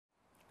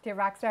Dear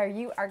Rockstar,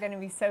 you are going to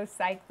be so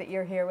psyched that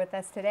you're here with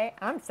us today.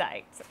 I'm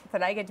psyched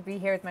that I get to be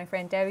here with my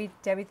friend Debbie.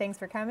 Debbie, thanks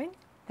for coming.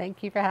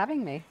 Thank you for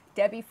having me.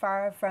 Debbie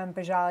Farah from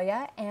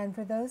Bajalia. And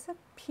for those of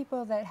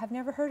people that have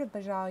never heard of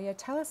Bajalia,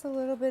 tell us a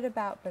little bit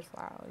about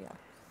Bajalia.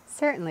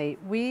 Certainly,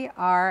 we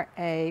are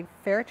a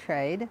fair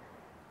trade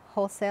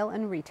wholesale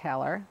and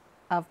retailer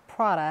of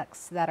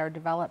products that are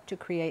developed to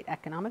create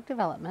economic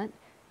development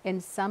in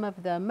some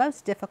of the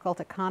most difficult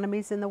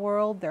economies in the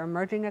world. They're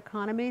emerging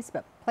economies,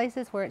 but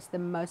places where it's the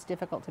most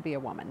difficult to be a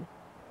woman.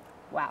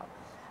 Wow.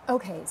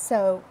 Okay,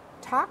 so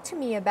talk to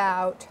me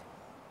about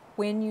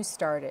when you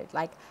started.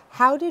 Like,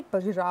 how did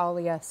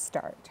Bajalia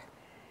start?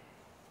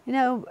 You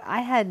know,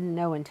 I had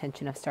no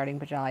intention of starting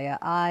Bajalia.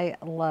 I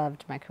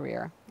loved my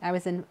career. I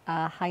was in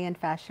high-end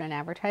fashion and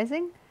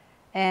advertising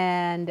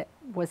and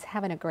was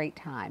having a great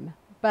time,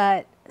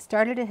 but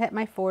started to hit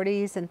my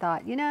 40s and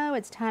thought, you know,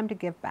 it's time to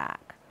give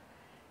back.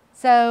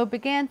 So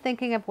began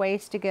thinking of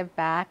ways to give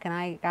back, and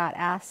I got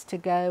asked to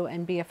go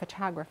and be a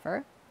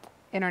photographer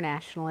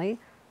internationally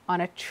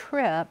on a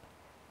trip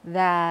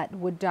that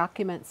would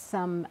document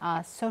some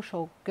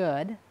social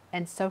good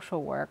and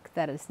social work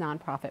that this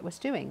nonprofit was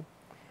doing.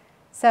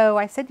 So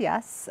I said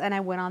yes, and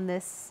I went on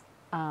this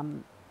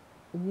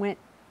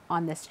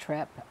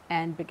trip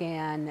and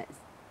began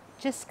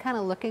just kind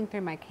of looking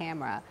through my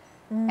camera,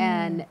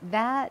 and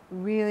that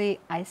really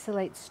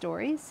isolates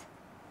stories.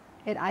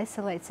 It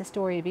isolates the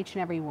story of each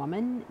and every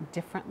woman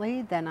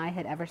differently than I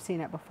had ever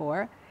seen it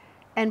before.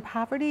 And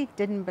poverty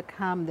didn't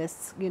become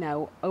this, you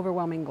know,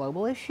 overwhelming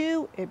global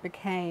issue. It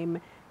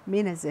became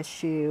Mina's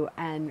issue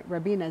and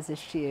Rabina's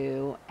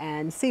issue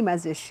and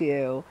Seema's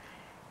issue.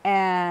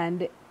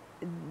 And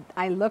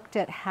I looked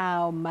at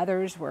how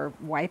mothers were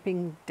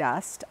wiping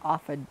dust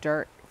off a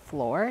dirt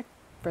floor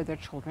for their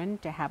children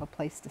to have a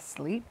place to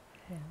sleep.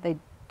 Yeah. They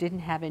didn't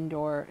have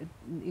indoor,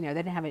 you know,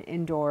 they didn't have an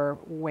indoor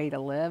way to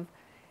live.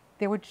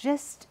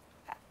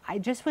 I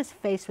just was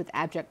faced with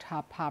abject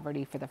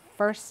poverty for the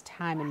first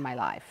time in my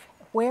life.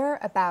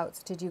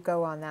 Whereabouts did you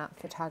go on that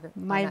photography?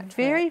 My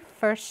very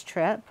first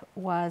trip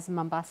was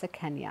Mombasa,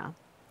 Kenya.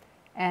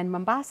 And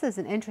Mombasa is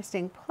an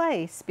interesting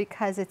place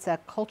because it's a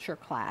culture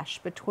clash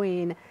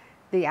between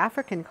the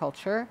African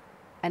culture,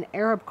 an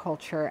Arab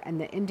culture,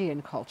 and the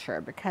Indian culture,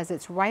 because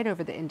it's right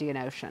over the Indian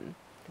Ocean.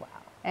 Wow.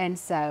 And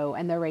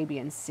the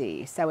Arabian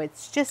Sea. So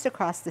it's just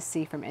across the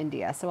sea from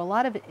India. So a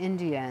lot of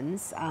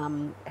Indians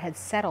had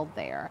settled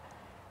there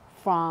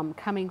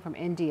coming from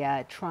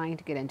India, trying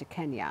to get into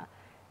Kenya.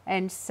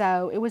 And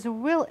so it was a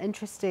real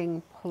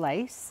interesting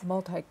place.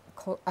 Very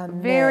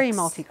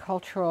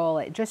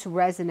multicultural. It just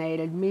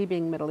resonated. Me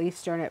being Middle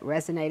Eastern, it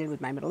resonated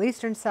with my Middle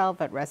Eastern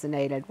self. It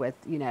resonated with,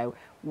 you know,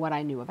 what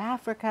I knew of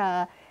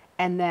Africa.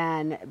 And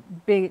then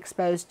being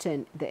exposed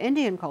to the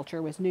Indian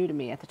culture was new to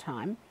me at the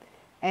time.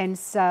 And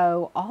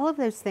so all of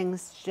those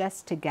things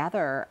just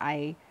together,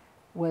 I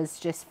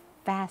was just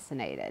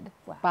fascinated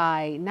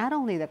by not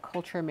only the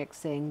culture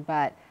mixing,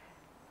 but,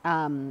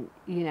 you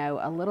know,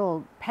 a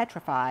little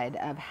petrified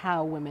of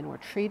how women were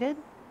treated,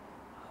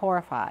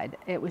 horrified.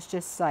 It was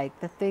just like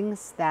the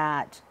things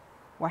that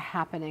were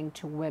happening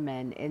to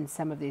women in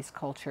some of these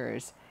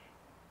cultures.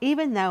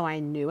 Even though I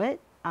knew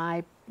it,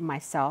 I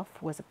myself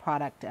was a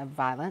product of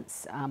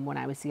violence when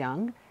I was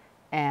young,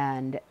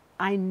 and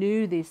I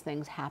knew these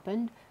things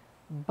happened.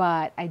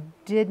 But I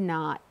did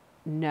not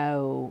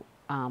know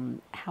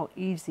how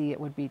easy it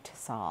would be to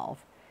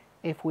solve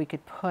if we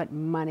could put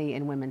money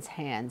in women's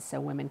hands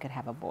so women could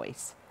have a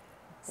voice.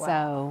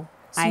 Wow.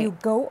 So you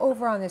go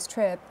over on this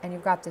trip and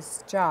you've got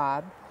this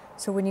job.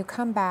 So when you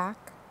come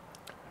back,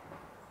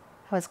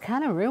 I was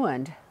kind of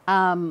ruined.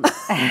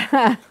 The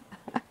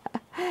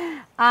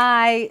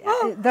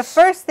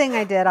first thing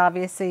I did,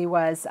 obviously,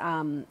 was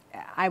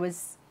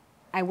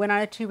I went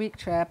on a 2-week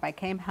trip. I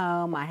came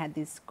home. I had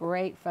these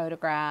great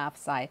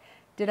photographs. I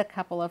did a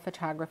couple of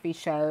photography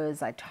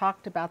shows. I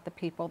talked about the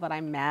people that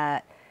I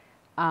met,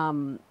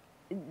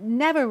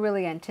 never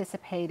really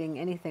anticipating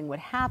anything would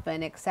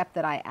happen, except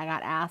that I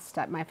got asked.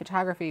 My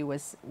photography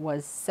was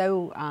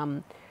so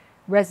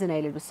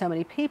resonated with so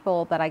many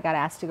people that I got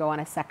asked to go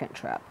on a second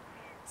trip.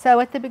 So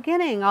at the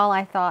beginning, all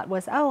I thought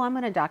was, oh, I'm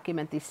going to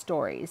document these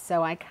stories.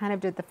 So I kind of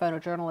did the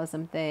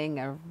photojournalism thing,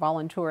 or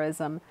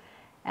voluntourism.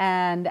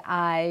 And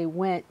I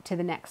went to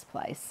the next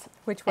place.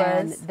 Which was?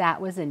 And that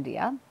was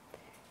India.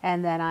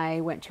 And then I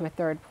went to a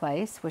third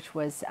place, which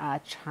was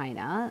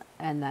China.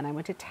 And then I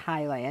went to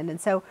Thailand.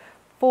 And so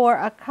for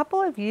a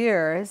couple of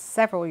years,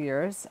 several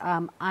years,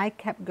 I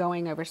kept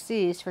going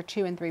overseas for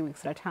 2 and 3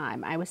 weeks at a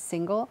time. I was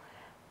single.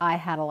 I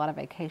had a lot of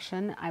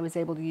vacation. I was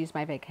able to use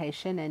my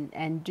vacation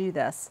and do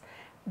this.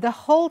 The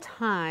whole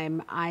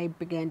time I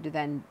began to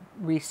then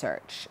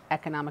research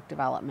economic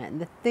development and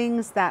the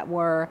things that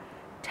were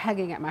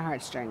tugging at my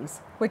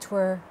heartstrings. Which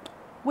were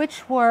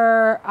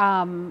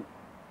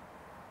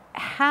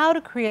how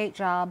to create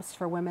jobs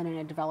for women in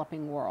a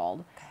developing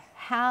world,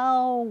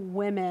 how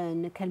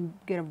women can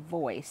get a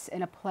voice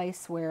in a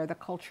place where the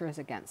culture is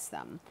against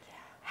them,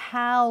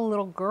 how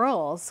little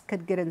girls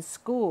could get in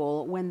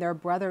school when their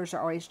brothers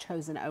are always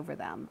chosen over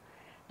them,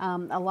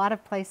 A lot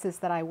of places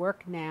that I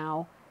work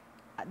now,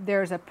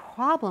 there's a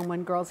problem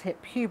when girls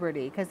hit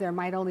puberty because there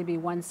might only be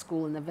one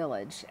school in the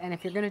village. And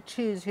if you're going to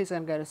choose who's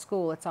going to go to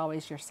school, it's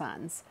always your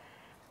sons.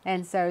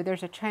 And so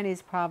there's a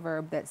Chinese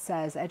proverb that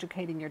says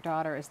educating your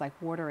daughter is like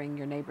watering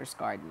your neighbor's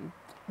garden.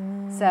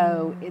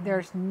 So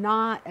there's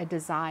not a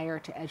desire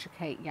to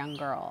educate young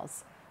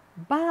girls.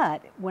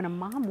 But when a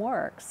mom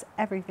works,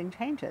 everything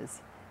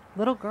changes.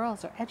 Little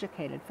girls are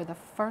educated for the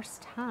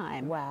first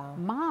time. Wow.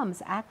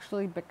 Moms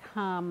actually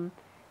become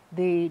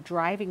the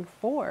driving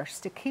force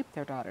to keep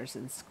their daughters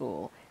in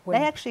school. They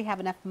actually have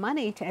enough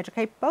money to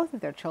educate both of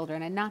their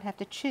children and not have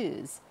to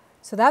choose.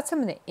 So that's some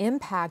of the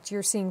impact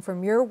you're seeing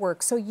from your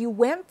work. So you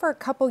went for a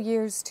couple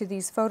years to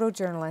these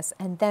photojournalists,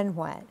 and then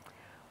what?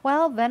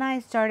 Well, then I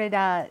started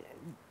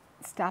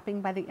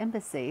stopping by the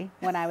embassy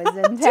when I was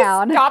in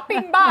town. Just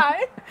stopping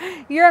by.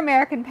 Your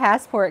American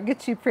passport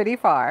gets you pretty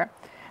far.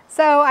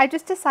 So I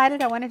just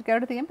decided I wanted to go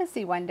to the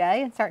embassy one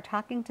day and start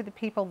talking to the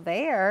people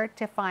there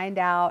to find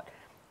out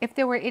if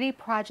there were any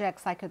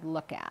projects I could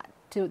look at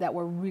that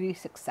were really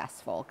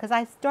successful. Because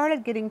I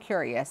started getting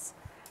curious.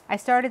 I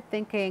started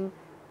thinking,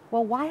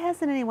 well, why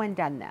hasn't anyone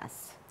done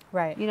this?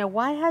 Right. You know,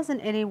 why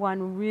hasn't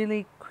anyone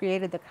really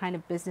created the kind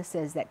of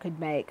businesses that could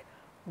make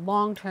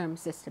long-term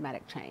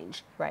systematic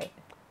change? Right.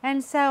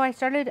 And so I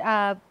started,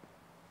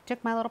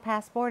 took my little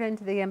passport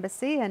into the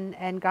embassy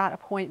and got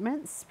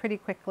appointments pretty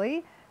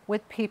quickly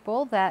with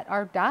people that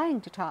are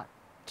dying to talk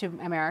to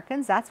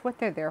Americans. That's what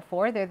they're there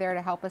for. They're there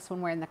to help us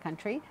when we're in the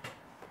country.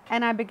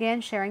 And I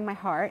began sharing my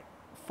heart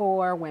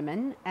for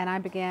women, and I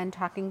began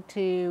talking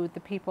to the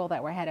people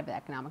that were head of the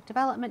Economic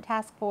Development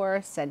Task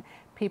Force and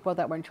people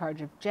that were in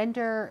charge of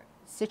gender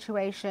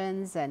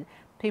situations and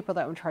people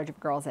that were in charge of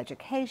girls'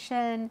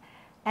 education.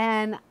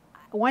 And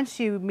once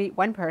you meet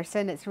one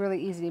person, it's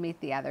really easy to meet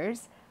the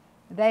others.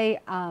 They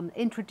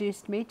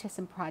introduced me to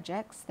some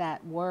projects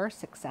that were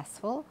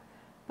successful,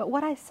 but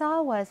what I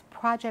saw was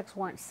projects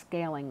weren't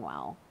scaling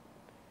well.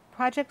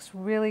 Projects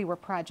really were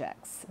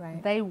projects.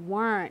 Right. They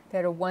weren't. They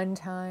had a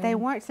one-time. They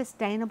weren't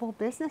sustainable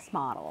business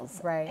models.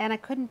 Right. And I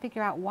couldn't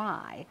figure out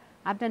why.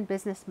 I've done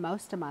business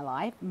most of my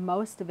life,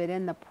 most of it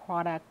in the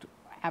product,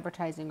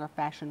 advertising, or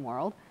fashion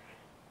world.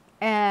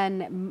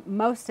 And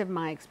most of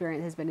my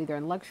experience has been either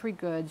in luxury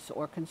goods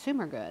or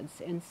consumer goods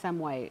in some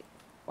way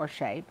or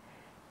shape.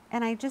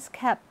 And I just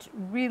kept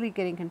really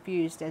getting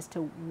confused as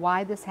to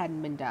why this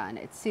hadn't been done.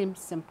 It seemed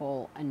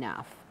simple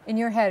enough. In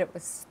your head, it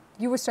was,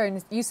 you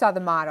saw the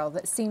model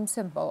that seemed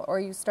simple, or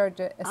you started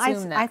to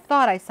assume that. I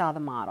thought I saw the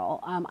model.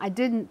 I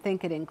didn't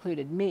think it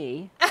included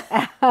me.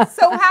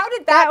 So how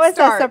did that was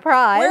start? a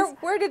surprise.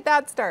 Where did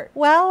that start?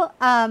 Well,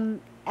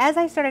 as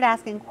I started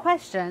asking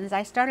questions,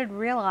 I started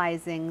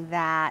realizing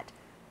that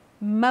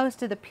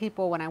most of the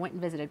people, when I went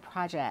and visited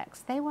projects,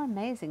 they were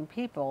amazing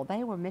people.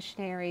 They were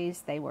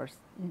missionaries, they were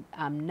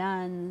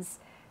nuns,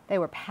 they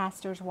were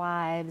pastors'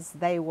 wives,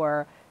 they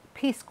were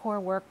Peace Corps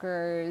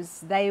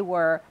workers, they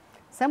were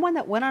someone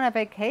that went on a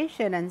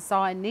vacation and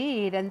saw a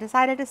need and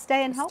decided to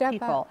stay and help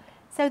people.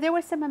 So there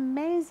were some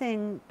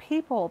amazing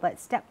people that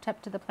stepped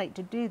up to the plate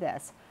to do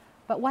this.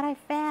 But what I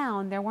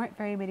found, there weren't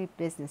very many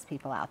business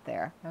people out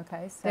there.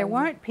 Okay. So there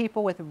weren't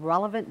people with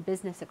relevant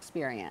business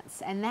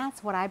experience. And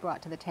that's what I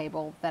brought to the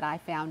table that I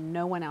found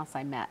no one else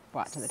I met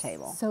brought to the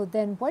table. So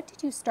then what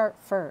did you start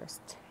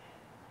first?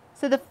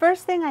 So the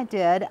first thing I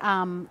did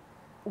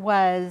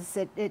was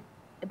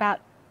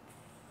about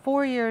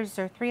 4 years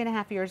or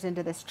 3.5 years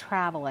into this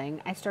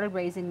traveling, I started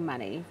raising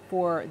money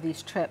for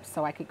these trips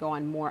so I could go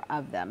on more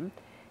of them.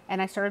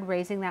 And I started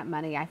raising that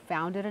money. I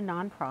founded a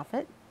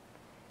nonprofit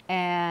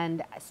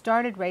and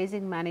started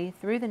raising money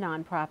through the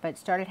nonprofit,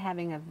 started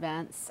having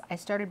events. I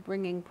started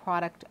bringing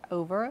product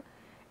over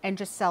and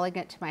just selling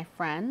it to my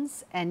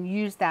friends and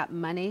used that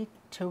money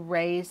to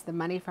raise the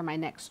money for my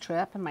next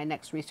trip and my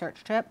next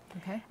research trip.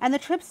 Okay. And the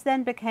trips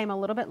then became a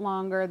little bit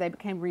longer. They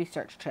became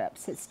research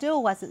trips. It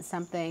still wasn't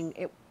something,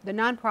 the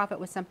nonprofit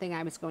was something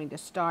I was going to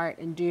start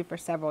and do for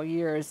several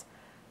years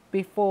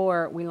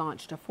before we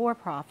launched a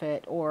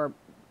for-profit, or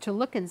to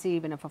look and see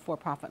even if a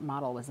for-profit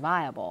model was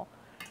viable.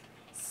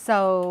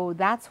 So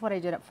that's what I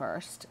did at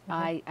first.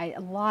 A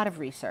lot of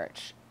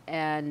research,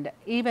 and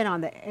even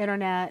on the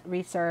internet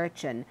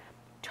research, and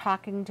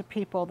talking to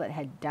people that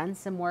had done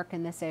some work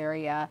in this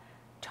area,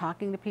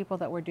 talking to people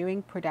that were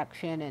doing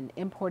production and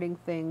importing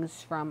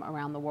things from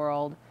around the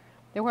world.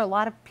 There were a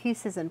lot of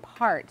pieces and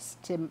parts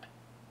to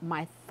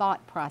my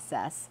thought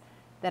process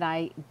that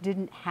I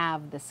didn't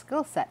have the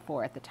skill set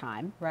for at the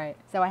time. Right.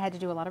 So I had to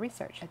do a lot of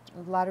research.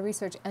 A lot of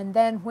research. And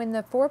then when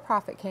the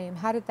for-profit came,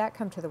 how did that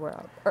come to the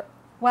world?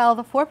 Well,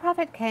 the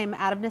for-profit came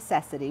out of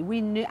necessity.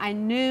 I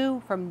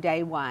knew from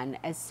day one,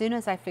 as soon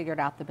as I figured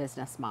out the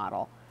business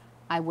model,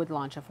 I would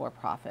launch a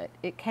for-profit.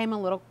 It came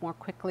a little more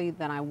quickly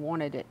than I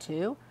wanted it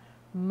to,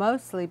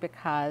 mostly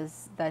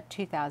because the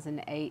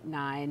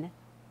 2008-9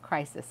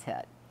 crisis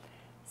hit.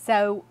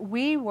 So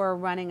we were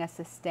running a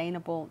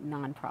sustainable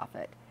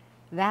nonprofit.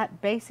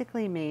 That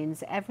basically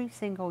means every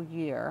single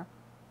year,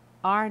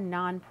 our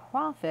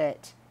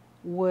nonprofit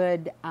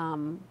would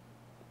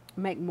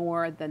make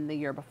more than the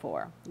year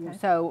before. Okay.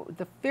 So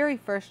the very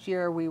first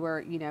year we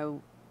were,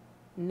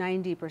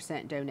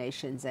 90%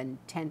 donations and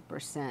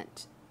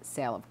 10%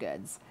 sale of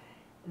goods.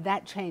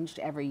 That changed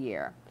every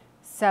year.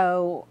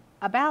 So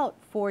about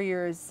 4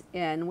 years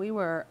in, we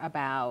were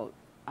about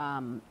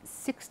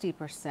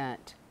 60%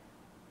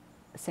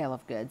 sale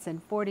of goods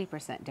and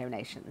 40%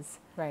 donations.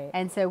 Right.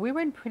 And so we were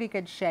in pretty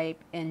good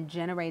shape in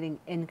generating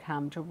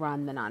income to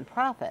run the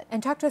nonprofit.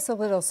 And talk to us a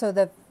little. So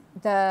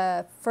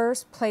the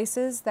first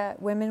places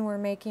that women were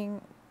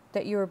making,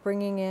 that you were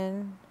bringing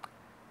in?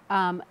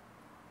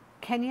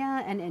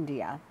 Kenya and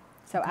India.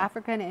 So Okay.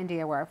 Africa and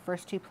India were our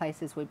first two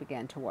places we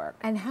began to work.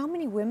 And how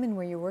many women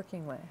were you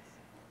working with?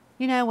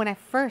 When I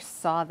first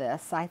saw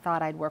this, I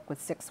thought I'd work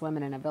with 6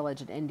 women in a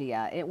village in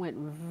India. It went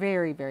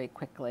very, very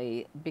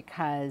quickly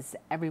because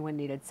everyone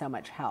needed so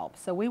much help.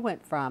 So we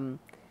went from,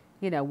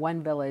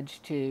 one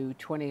village to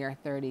 20 or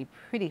 30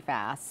 pretty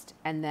fast,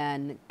 and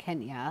then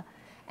Kenya.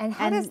 And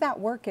how does that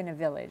work in a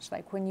village?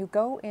 Like when you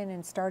go in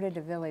and start at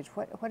a village,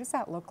 what does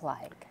that look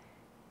like?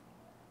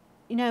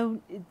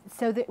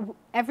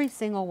 Every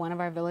single one of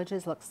our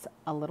villages looks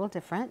a little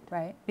different,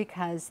 Right.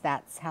 because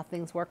that's how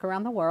things work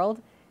around the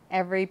world.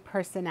 Every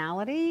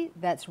personality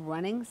that's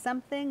running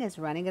something is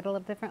running it a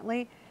little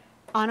differently.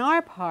 On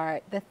our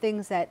part, the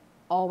things that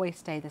always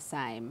stay the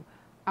same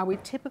are we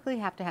typically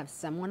have to have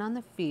someone on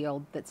the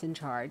field that's in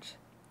charge,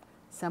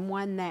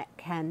 someone that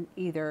can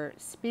either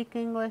speak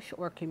English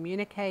or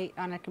communicate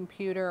on a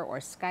computer or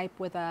Skype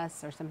with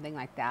us or something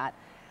like that.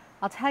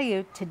 I'll tell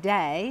you,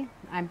 today,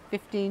 I'm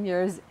 15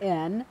 years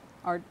in,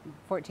 or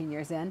 14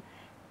 years in.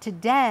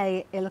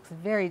 Today, it looks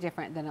very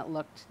different than it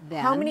looked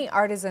then. How many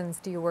artisans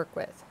do you work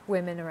with,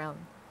 women around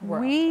the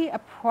world? We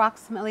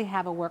approximately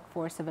have a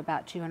workforce of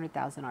about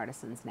 200,000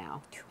 artisans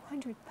now.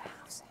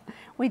 200,000.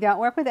 We don't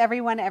work with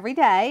everyone every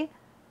day,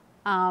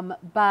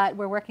 but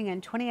we're working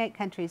in 28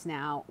 countries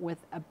now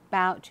with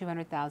about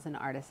 200,000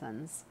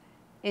 artisans.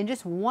 In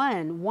just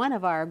one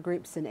of our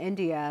groups in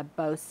India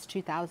boasts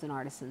 2,000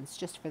 artisans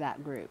just for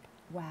that group.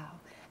 Wow.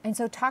 And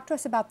so talk to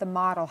us about the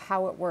model,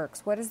 how it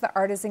works. What does the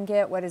artisan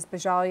get? What does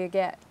Bajalia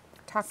get?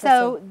 Talk to us.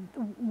 So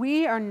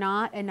we are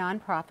not a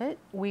nonprofit.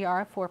 We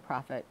are a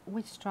for-profit.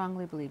 We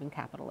strongly believe in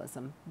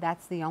capitalism.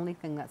 That's the only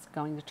thing that's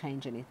going to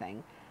change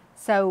anything.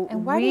 So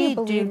And why do you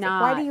believe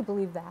not. Why do you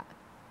believe that?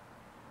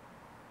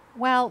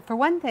 Well, for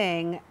one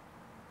thing,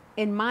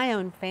 in my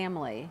own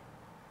family,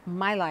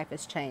 my life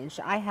has changed.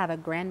 I have a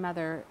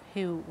grandmother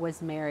who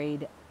was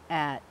married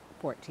at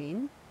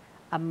 14,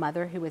 a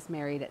mother who was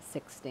married at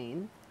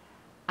 16.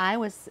 I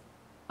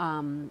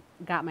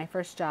got my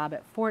first job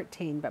at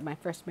 14, but my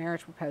first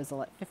marriage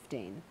proposal at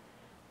 15.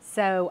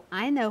 So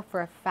I know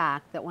for a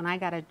fact that when I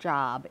got a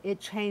job, it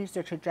changed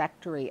the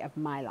trajectory of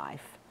my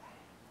life.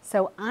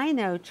 So I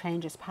know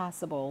change is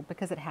possible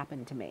because it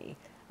happened to me.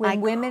 When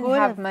women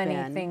have money,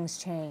 been, things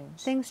change.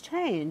 Things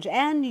change.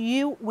 And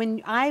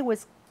when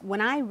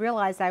I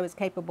realized I was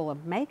capable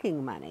of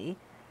making money,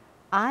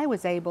 I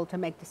was able to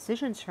make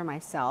decisions for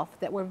myself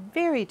that were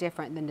very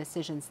different than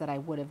decisions that I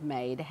would have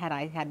made had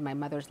I had my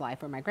mother's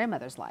life or my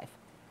grandmother's life.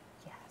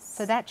 Yes.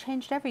 So that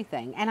changed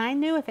everything. And I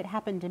knew if it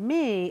happened to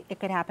me, it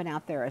could happen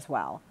out there as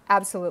well.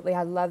 Absolutely.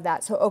 I love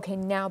that. So, okay,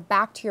 now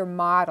back to your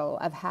model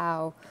of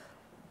how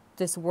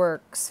this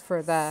works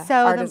for the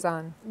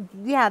artisan.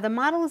 The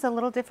model is a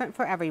little different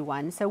for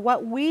everyone. So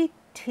what we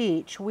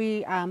teach,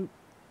 we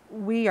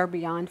are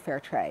beyond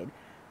fair trade.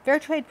 Fair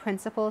trade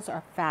principles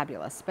are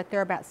fabulous, but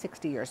they're about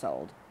 60 years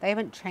old. They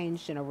haven't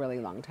changed in a really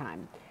long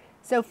time.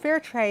 So fair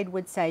trade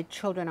would say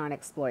children aren't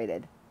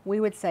exploited.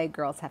 We would say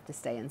girls have to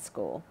stay in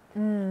school.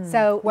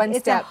 So One it's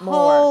step a more.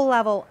 whole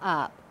level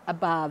up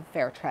above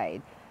fair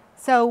trade.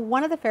 So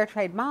one of the fair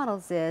trade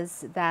models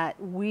is that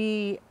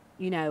the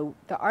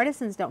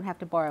artisans don't have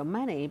to borrow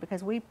money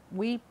because we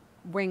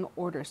bring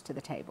orders to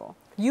the table.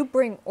 You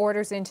bring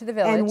orders into the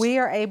village. And we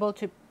are able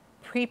to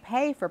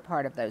prepay for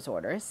part of those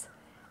orders.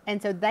 And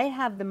so they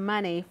have the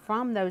money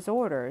from those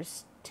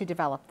orders to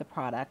develop the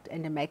product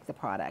and to make the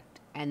product.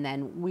 And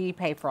then we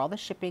pay for all the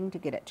shipping to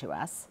get it to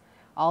us.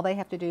 All they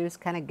have to do is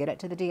kind of get it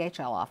to the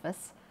DHL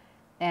office.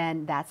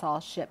 And that's all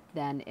shipped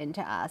then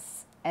into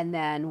us. And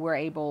then we're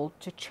able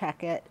to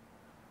check it,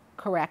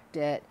 correct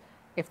it.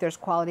 If there's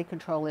quality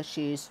control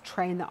issues,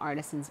 train the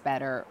artisans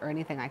better or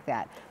anything like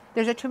that.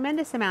 There's a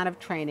tremendous amount of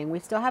training. We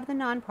still have the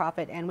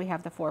nonprofit and we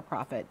have the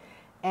for-profit.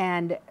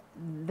 And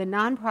the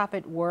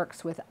nonprofit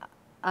works with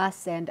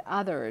us and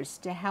others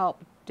to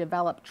help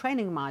develop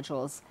training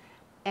modules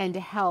and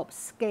to help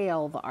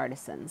scale the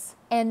artisans.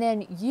 And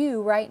then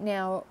you, right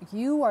now,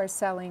 you are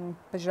selling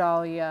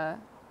Bajalia,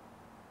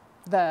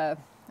 the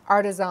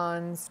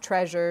artisans'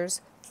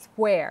 treasures,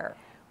 where?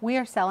 We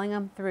are selling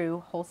them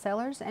through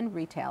wholesalers and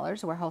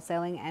retailers. We're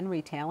wholesaling and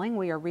retailing.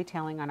 We are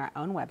retailing on our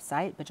own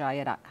website,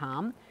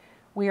 bajalia.com.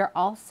 We are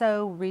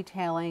also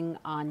retailing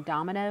on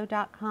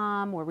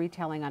domino.com. We're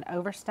retailing on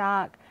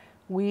Overstock.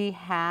 We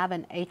have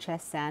an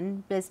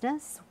HSN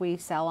business. We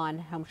sell on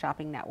Home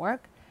Shopping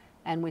Network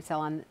and we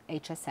sell on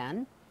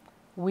HSN.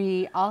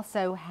 We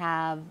also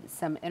have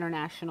some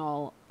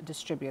international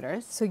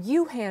distributors. So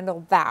you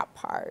handle that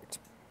part.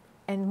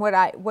 And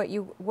what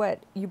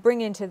you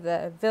bring into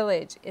the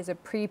village is a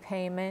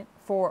prepayment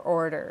for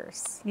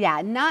orders.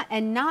 Yeah,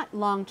 not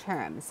long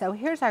term. So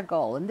here's our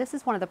goal, and this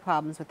is one of the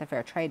problems with the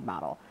fair trade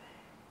model.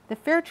 The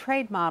fair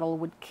trade model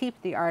would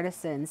keep the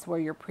artisans where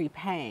you're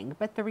prepaying,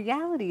 but the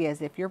reality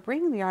is if you're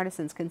bringing the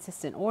artisans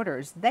consistent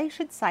orders, they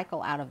should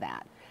cycle out of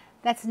that.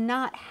 That's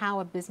not how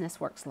a business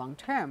works long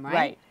term,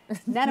 right?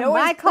 None of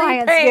my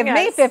clients give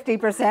me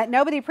 50%.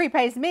 Nobody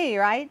prepays me,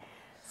 right?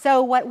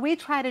 So what we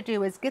try to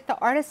do is get the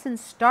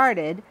artisans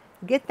started,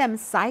 get them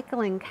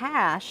cycling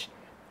cash,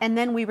 and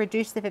then we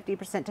reduce the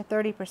 50% to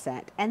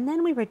 30%. And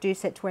then we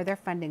reduce it to where they're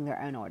funding their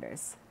own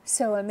orders.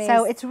 So amazing.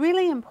 So it's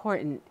really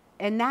important.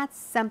 And that's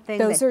something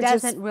that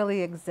doesn't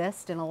really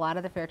exist in a lot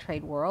of the fair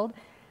trade world.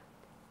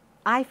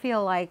 I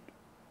feel like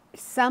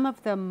some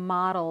of the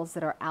models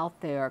that are out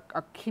there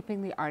are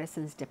keeping the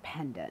artisans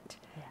dependent.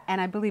 Yeah.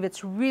 And I believe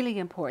it's really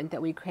important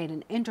that we create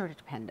an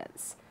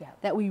interdependence,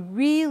 that we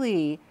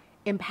really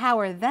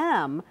empower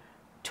them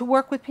to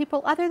work with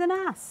people other than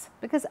us,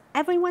 because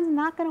everyone's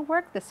not going to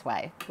work this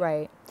way.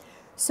 Right.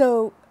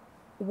 So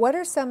what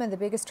are some of the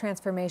biggest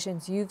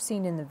transformations you've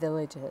seen in the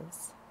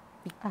villages?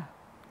 Oh,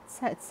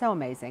 it's so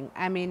amazing.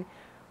 I mean,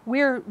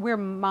 we're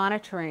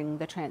monitoring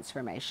the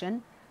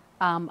transformation.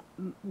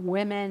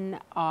 Women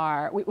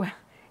are,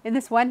 in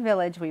this one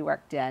village we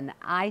worked in,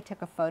 I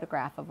took a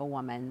photograph of a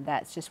woman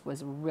that just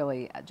was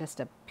really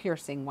just a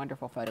piercing,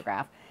 wonderful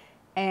photograph.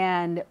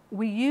 And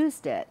we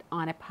used it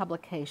on a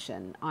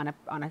publication, on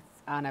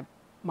a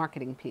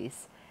marketing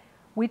piece.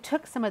 We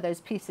took some of those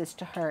pieces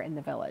to her in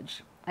the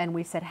village and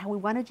we said, we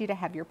wanted you to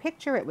have your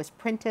picture. It was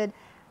printed.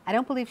 I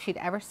don't believe she'd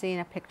ever seen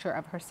a picture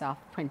of herself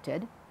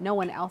printed. No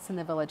one else in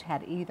the village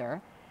had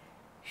either.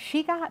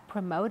 She got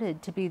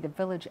promoted to be the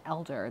village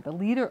elder, the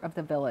leader of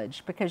the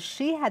village, because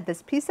she had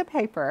this piece of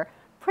paper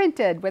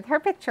printed with her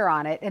picture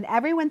on it, and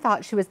everyone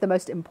thought she was the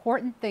most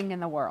important thing in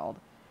the world.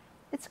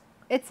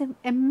 It's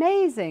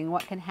amazing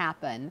what can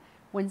happen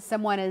when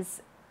someone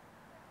is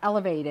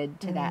elevated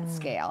to that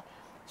scale.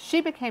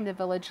 She became the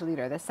village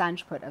leader, the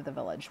Sanjput of the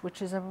village,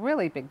 which is a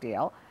really big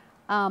deal.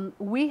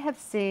 We have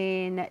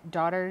seen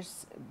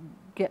daughters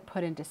get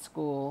put into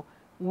school.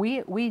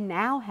 We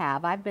now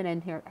have, I've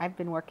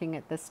been working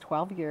at this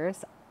 12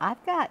 years.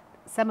 I've got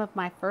some of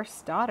my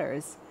first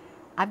daughters,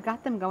 I've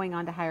got them going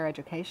on to higher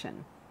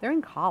education. They're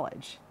in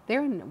college.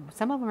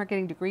 Some of them are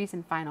getting degrees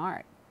in fine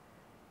art.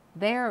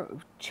 They're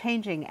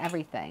changing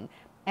everything.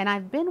 And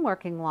I've been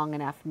working long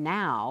enough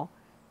now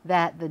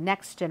that the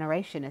next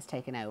generation has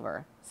taken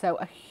over. So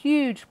a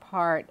huge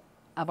part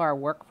of our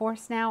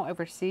workforce now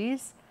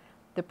overseas,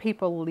 the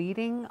people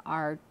leading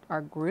our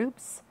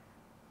groups,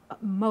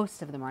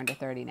 most of them are under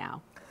 30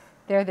 now.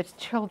 They're the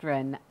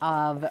children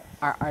of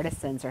our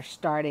artisans are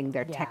starting.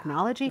 They're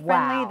technology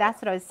friendly. Wow.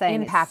 That's what I was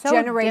saying. Impact, it's so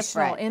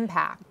generational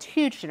impact.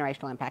 Huge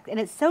generational impact. And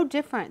it's so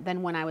different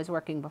than when I was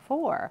working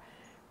before.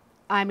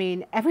 I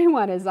mean,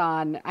 everyone is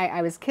on,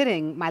 I was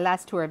kidding, my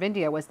last tour of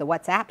India was the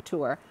WhatsApp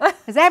tour,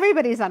 because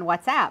everybody's on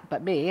WhatsApp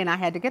but me, and I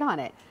had to get on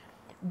it.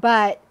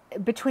 But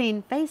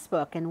between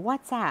Facebook and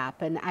WhatsApp,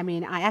 and I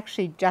mean, I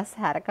actually just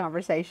had a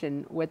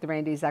conversation with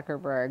Randy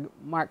Zuckerberg,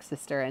 Mark's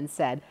sister, and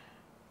said,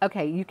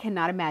 okay, you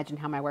cannot imagine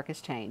how my work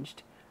has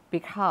changed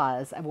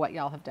because of what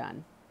y'all have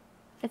done.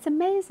 It's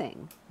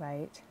amazing.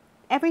 Right.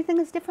 Everything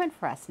is different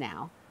for us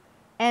now.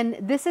 And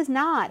this is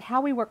not, how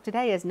we work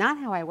today is not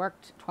how I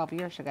worked 12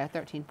 years ago,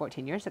 13,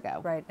 14 years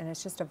ago. Right, and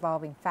it's just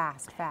evolving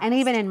fast. And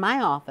even in my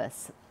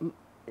office,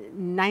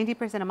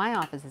 90% of my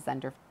office is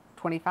under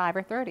 25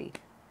 or 30.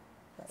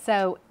 Right.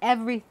 So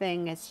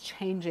everything is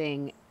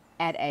changing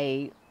at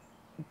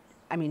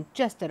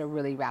just at a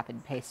really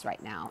rapid pace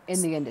right now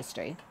in the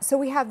industry. So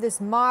we have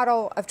this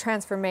model of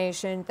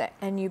transformation,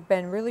 and you've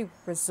been really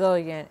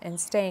resilient in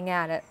staying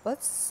at it.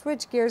 Let's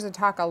switch gears and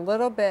talk a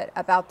little bit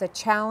about the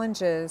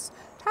challenges.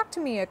 Talk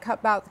to me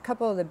about a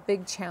couple of the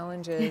big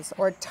challenges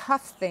or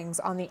tough things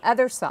on the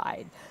other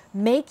side,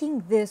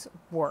 making this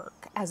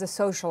work as a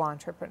social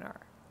entrepreneur.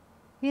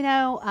 You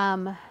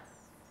know,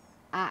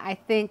 I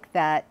think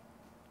that,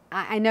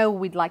 I know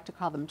we'd like to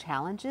call them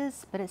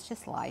challenges, but it's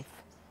just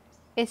life.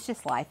 It's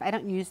just life. I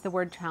don't use the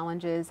word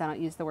challenges. I don't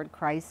use the word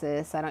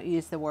crisis. I don't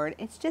use the word,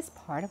 it's just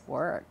part of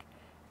work.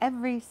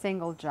 Every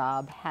single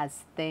job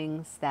has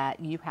things that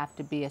you have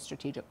to be a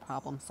strategic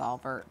problem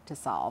solver to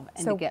solve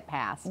and to get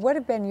past. What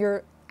have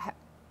been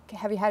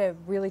have you had a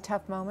really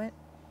tough moment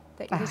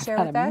that you can share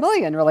with us? I've had a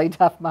million really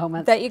tough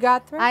moments. That you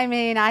got through? I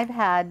mean, I've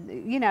had,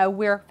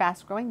 we're a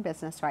fast growing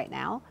business right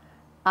now.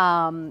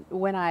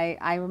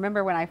 I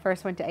remember when I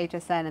first went to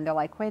HSN and they're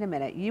like, wait a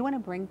minute, you want to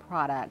bring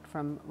product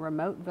from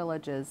remote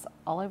villages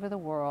all over the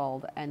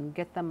world and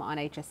get them on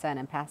HSN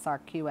and pass our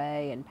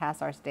QA and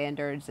pass our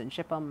standards and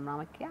ship them? And I'm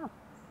like, yeah.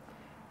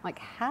 Like,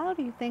 how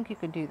do you think you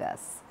could do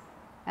this?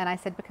 And I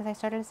said, because I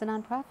started as a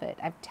nonprofit.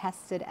 I've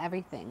tested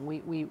everything.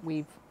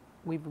 We've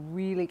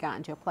really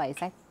gotten to a place.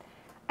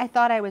 I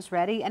thought I was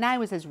ready, and I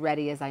was as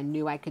ready as I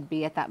knew I could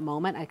be at that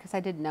moment, because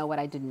I didn't know what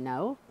I didn't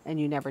know, and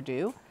you never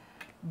do.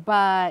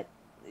 But,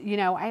 you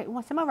know,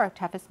 well, some of our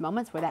toughest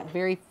moments were that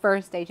very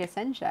first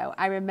HSN show.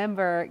 I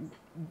remember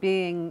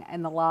being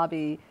in the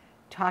lobby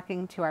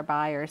talking to our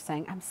buyers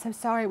saying, I'm so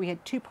sorry, we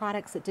had 2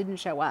 products that didn't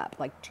show up,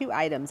 like 2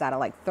 items out of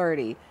like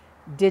 30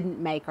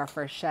 didn't make our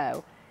first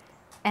show.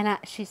 And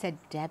she said,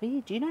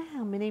 Debbie, do you know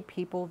how many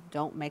people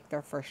don't make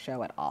their first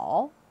show at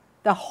all?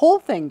 The whole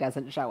thing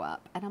doesn't show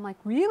up. And I'm like,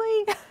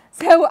 really?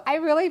 So I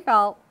really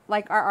felt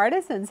like our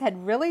artisans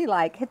had really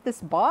like hit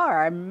this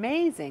bar,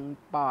 amazing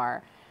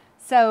bar.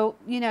 So,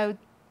 you know,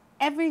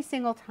 every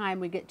single time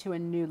we get to a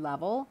new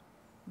level,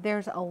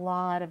 there's a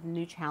lot of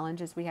new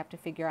challenges we have to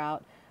figure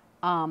out.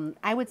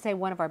 I would say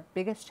one of our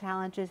biggest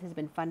challenges has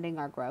been funding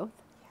our growth.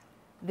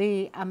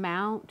 The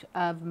amount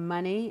of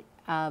money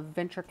of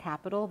venture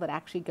capital that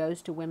actually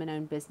goes to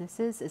women-owned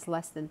businesses is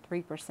less than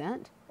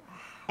 3%.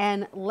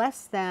 And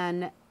less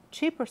than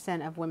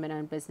 2% of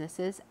women-owned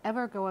businesses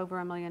ever go over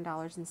 $1 million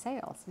in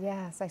sales.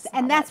 Yes, I saw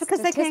and that's that because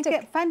statistic. they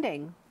can't get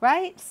funding,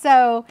 right?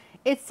 So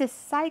it's this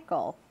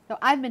cycle. So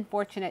I've been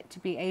fortunate to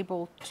be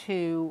able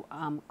to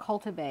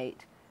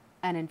cultivate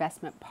an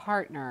investment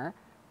partner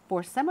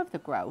for some of the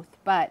growth,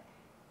 but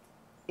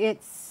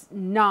it's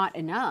not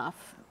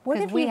enough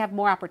because we have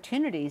more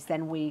opportunities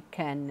than we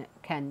can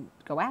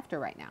go after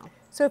right now.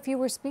 So if you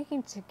were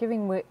speaking to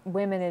giving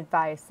women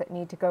advice that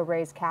need to go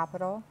raise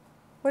capital,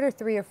 what are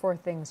 3 or 4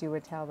 things you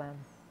would tell them?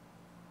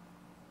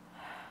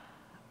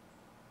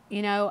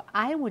 You know,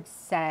 I would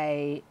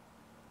say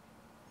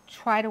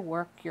try to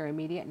work your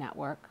immediate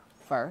network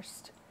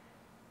first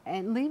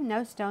and leave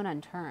no stone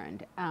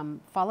unturned.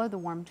 Follow the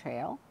warm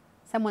trail.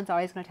 Someone's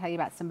always going to tell you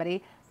about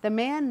somebody. The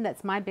man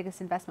that's my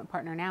biggest investment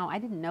partner now, I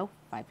didn't know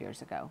 5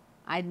 years ago.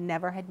 I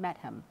never had met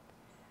him.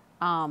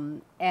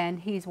 And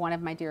he's one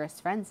of my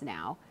dearest friends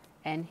now,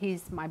 and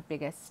he's my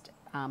biggest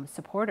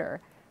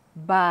supporter.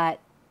 But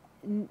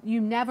you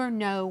never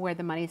know where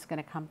the money's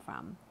going to come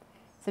from.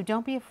 So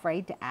don't be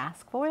afraid to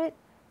ask for it.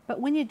 But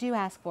when you do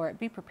ask for it,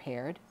 be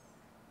prepared.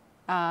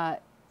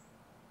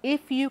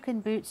 If you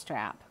can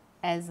bootstrap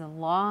as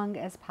long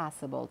as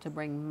possible to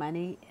bring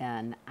money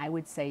in, I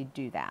would say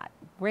do that.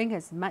 Bring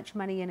as much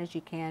money in as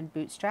you can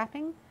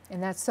bootstrapping.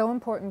 And that's so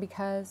important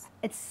because?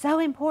 It's so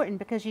important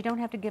because you don't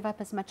have to give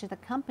up as much of the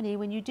company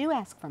when you do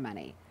ask for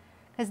money.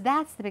 Because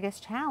that's the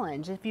biggest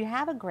challenge. If you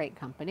have a great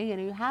company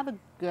and you have a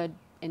good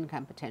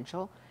income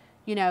potential,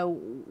 you know,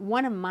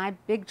 one of my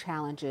big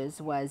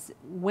challenges was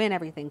when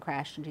everything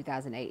crashed in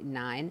 2008 and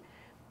 9,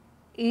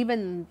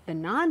 even the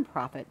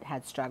nonprofit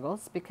had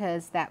struggles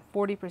because that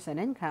 40%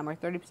 income or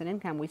 30%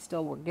 income we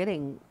still were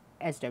getting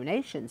as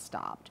donations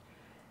stopped.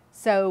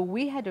 So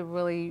we had to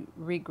really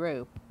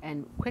regroup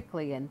and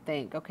quickly and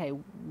think, okay,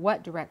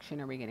 what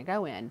direction are we going to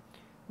go in?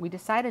 We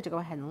decided to go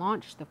ahead and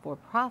launch the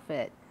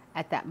for-profit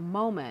at that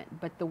moment,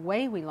 but the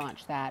way we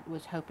launched that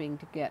was hoping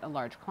to get a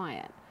large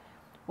client.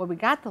 Well, we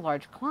got the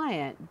large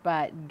client,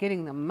 but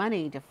getting the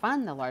money to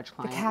fund the large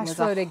client was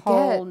a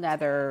whole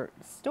nother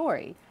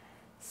story.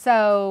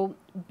 So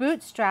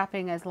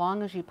bootstrapping as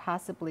long as you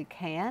possibly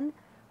can,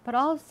 but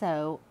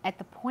also at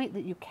the point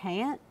that you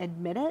can't,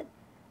 admit it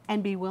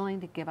and be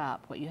willing to give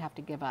up what you have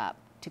to give up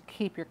to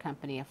keep your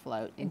company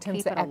afloat and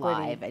keep it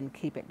alive and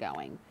keep it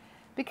going.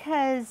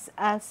 Because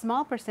a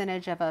small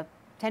percentage of a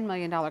 $10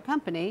 million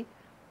company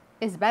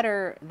is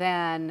better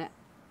than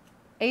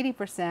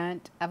 80%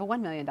 of a $1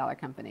 million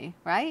company,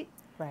 right?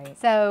 Right.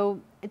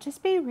 So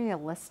just be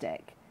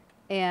realistic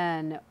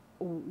in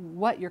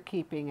what you're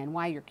keeping and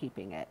why you're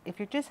keeping it. If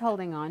you're just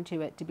holding on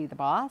to it to be the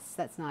boss,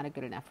 that's not a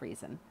good enough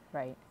reason.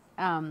 Right.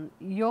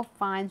 You'll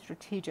find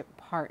strategic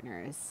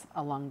partners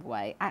along the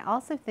way. I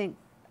also think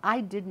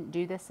I didn't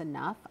do this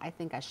enough. I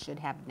think I should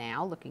have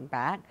now, looking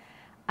back.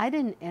 I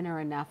didn't enter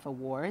enough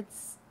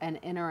awards and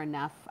enter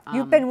enough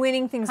You've been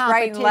winning things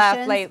right and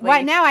left lately.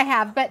 Right now I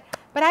have, but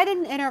I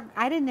didn't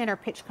enter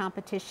pitch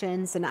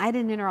competitions, and I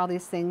didn't enter all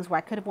these things where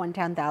I could have won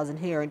 10,000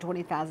 here and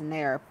 20,000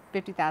 there,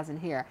 50,000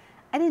 here.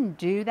 I didn't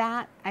do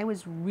that. I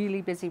was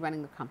really busy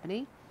running the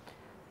company.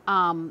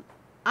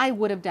 I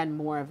would have done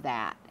more of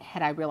that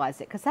had I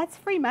realized it, because that's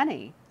free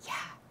money. Yeah.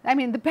 I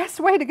mean, the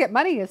best way to get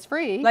money is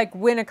free. Like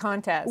win a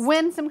contest.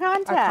 Win some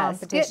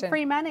contests. Get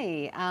free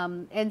money.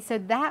 And so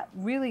that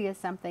really is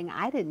something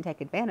I didn't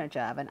take advantage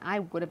of, and I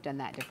would have done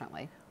that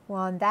differently.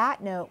 Well, on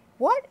that note,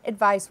 what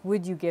advice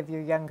would you give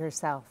your younger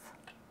self?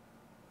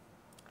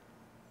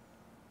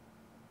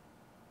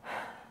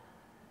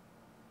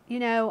 You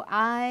know,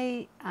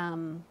 I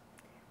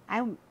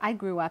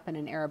grew up in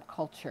an Arab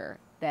culture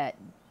that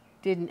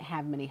didn't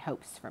have many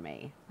hopes for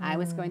me. I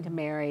was going to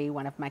marry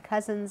one of my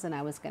cousins, and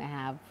I was going to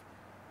have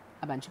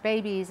a bunch of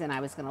babies, and I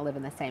was going to live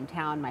in the same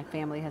town my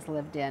family has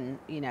lived in,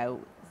 you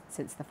know,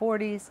 since the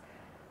 40s.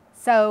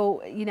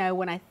 So, you know,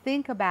 when I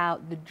think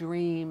about the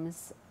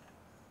dreams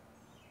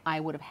I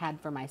would have had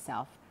for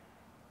myself,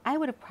 I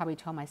would have probably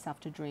told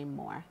myself to dream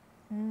more.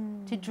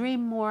 To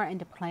dream more and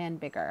to plan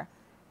bigger.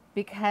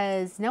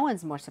 Because no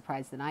one's more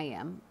surprised than I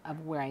am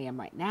of where I am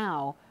right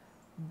now.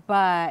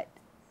 But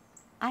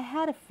I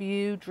had a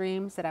few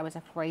dreams that I was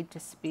afraid to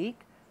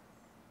speak.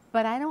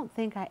 But I don't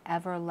think I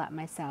ever let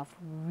myself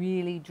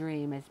really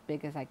dream as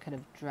big as I could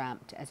have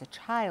dreamt as a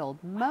child,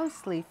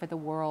 mostly for the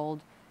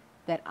world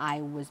that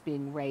I was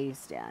being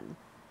raised in,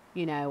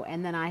 you know.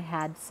 And then I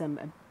had some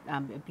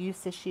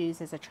abuse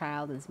issues as a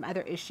child and some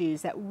other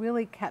issues that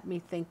really kept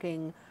me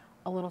thinking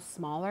a little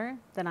smaller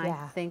than I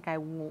Yeah. think I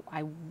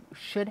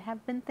should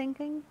have been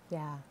thinking.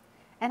 Yeah.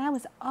 And I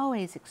was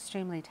always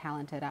extremely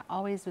talented. I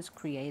always was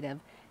creative.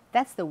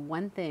 That's the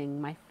one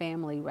thing my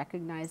family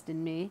recognized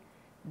in me,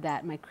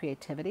 that my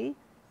creativity.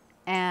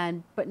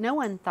 But no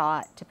one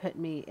thought to put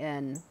me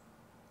in,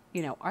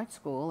 you know, art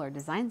school or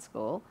design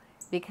school,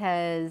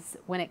 because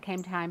when it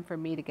came time for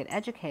me to get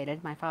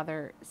educated, my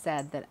father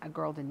said that a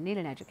girl didn't need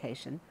an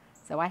education.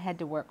 So I had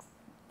to work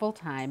full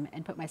time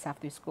and put myself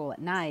through school at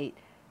night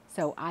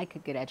so I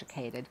could get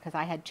educated, because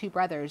I had two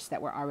brothers that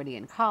were already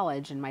in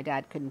college and my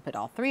dad couldn't put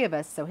all three of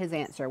us. So his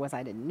answer was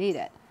I didn't need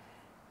it.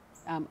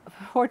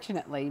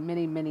 Fortunately,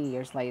 many, many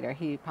years later,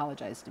 he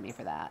apologized to me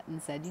for that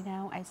and said, you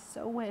know, I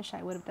so wish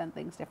I would have done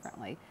things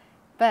differently.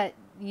 But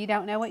you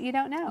don't know what you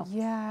don't know.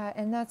 Yeah,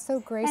 and that's so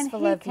And graceful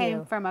he of came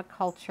you. from a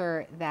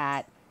culture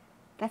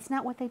that's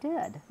not what they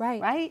did.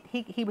 Right. Right?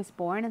 He was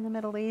born in the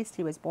Middle East.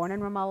 He was born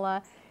in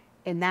Ramallah.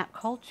 In that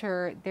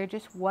culture, there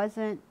just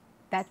wasn't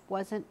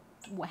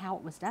how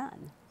it was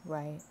done.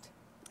 Right.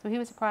 So he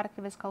was a product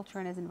of his culture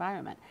and his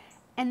environment.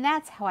 And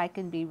that's how I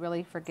can be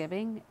really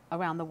forgiving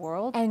around the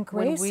world. And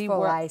graceful, when we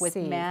work I with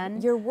see.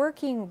 men. You're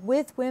working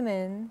with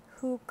women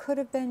who could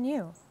have been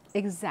you.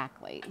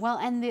 Exactly. Well,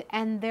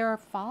 and their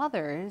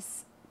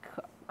fathers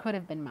could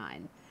have been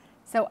mine.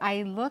 So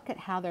I look at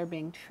how they're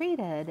being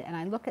treated, and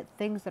I look at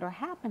things that are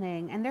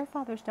happening, and their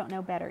fathers don't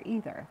know better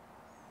either,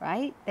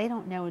 right? They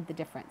don't know the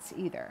difference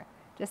either,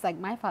 just like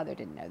my father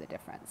didn't know the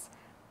difference.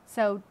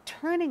 So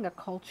turning a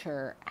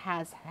culture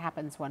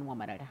happens one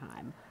woman at a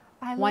time,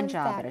 one love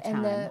job that. at a And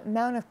time. the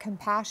amount of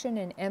compassion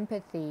and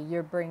empathy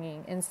you're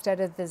bringing, instead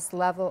of this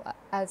level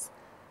as,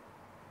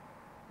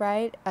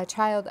 right, a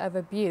child of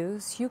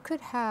abuse, you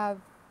could have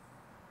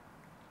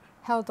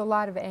held a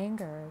lot of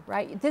anger,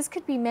 right? This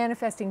could be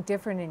manifesting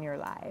different in your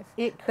life.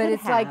 It could but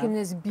it's like in have,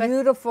 this but-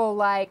 beautiful,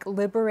 like,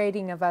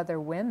 liberating of other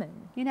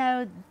women. You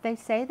know, they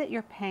say that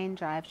your pain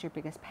drives your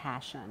biggest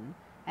passion,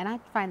 and I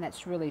find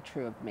that's really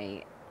true of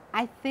me.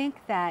 I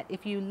think that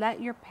if you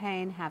let your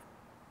pain have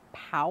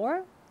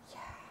power,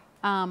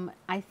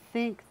 I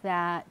think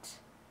that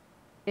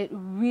it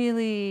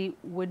really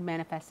would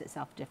manifest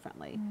itself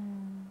differently.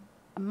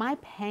 My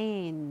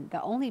pain,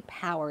 the only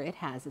power it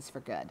has is for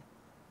good.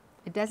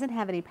 It doesn't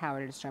have any power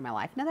to destroy my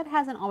life. Now, that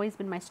hasn't always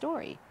been my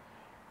story.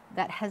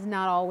 That has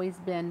not always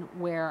been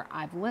where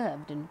I've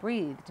lived and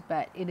breathed,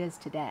 but it is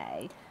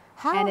today.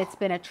 And it's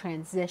been a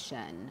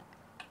transition.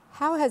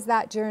 How has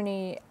that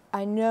journey,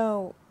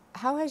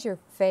 how has your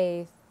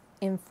faith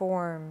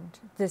informed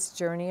this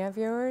journey of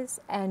yours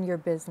and your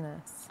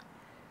business?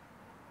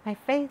 My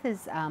faith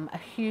is a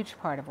huge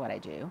part of what I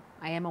do.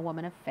 I am a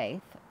woman of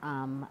faith,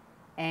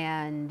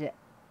 and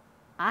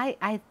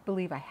I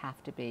believe I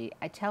have to be.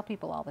 I tell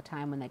people all the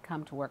time when they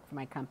come to work for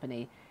my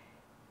company,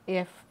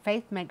 if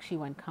faith makes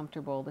you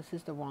uncomfortable, this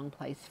is the wrong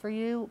place for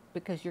you,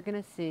 because you're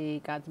going to see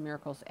God's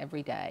miracles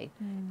every day.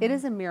 It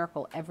is a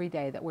miracle every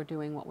day that we're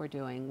doing what we're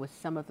doing with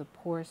some of the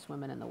poorest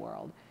women in the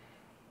world.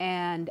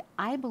 And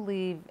I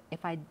believe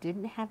if I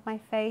didn't have my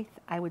faith,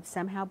 I would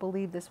somehow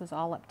believe this was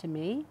all up to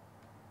me.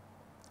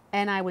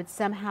 And I would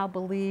somehow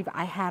believe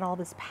I had all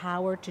this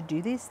power to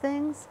do these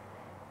things.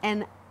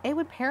 And it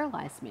would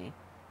paralyze me.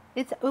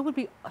 It would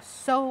be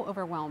so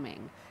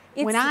overwhelming.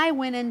 When I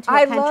went into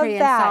a country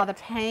and saw the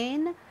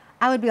pain,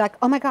 I would be like,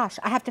 oh my gosh,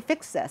 I have to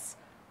fix this.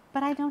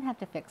 But I don't have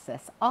to fix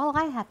this. All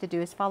I have to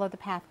do is follow the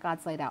path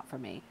God's laid out for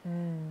me.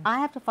 I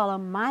have to follow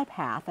my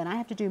path, and I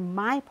have to do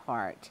my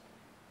part.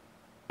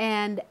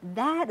 And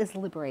that is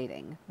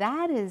liberating.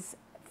 That is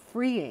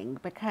freeing,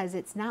 because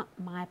it's not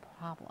my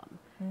problem.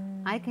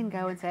 I can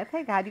go and say,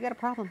 okay, God, you got a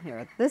problem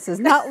here. This does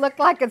not look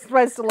like it's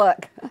supposed to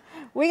look.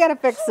 We got to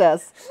fix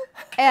this.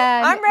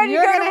 And I'm ready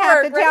you're to go going to to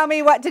have work, to tell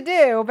me what to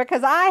do,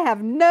 because I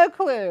have no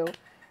clue.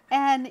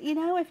 And, you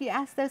know, if you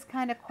ask those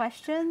kind of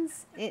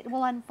questions, it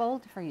will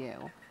unfold for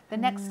you. The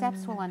next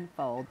steps will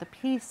unfold. The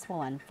peace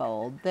will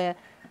unfold. The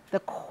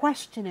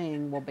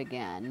questioning will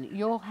begin.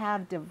 You'll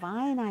have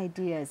divine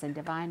ideas and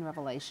divine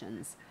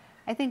revelations.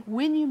 I think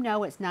when you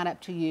know it's not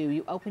up to you,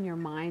 you open your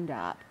mind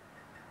up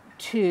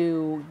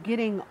to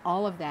getting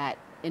all of that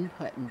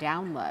input and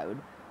download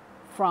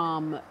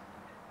from,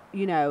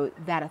 you know,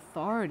 that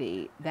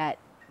authority that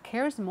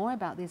cares more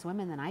about these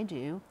women than I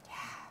do,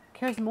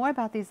 cares more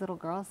about these little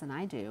girls than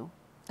I do.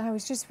 I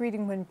was just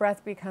reading When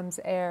Breath Becomes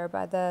Air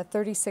by the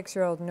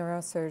 36-year-old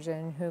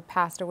neurosurgeon who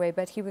passed away,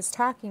 but he was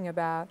talking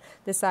about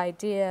this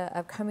idea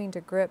of coming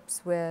to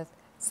grips with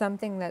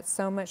something that's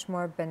so much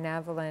more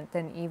benevolent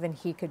than even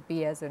he could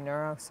be as a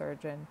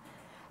neurosurgeon.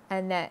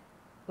 And that,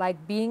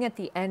 like, being at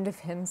the end of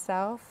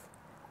himself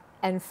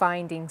and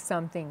finding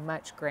something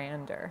much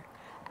grander.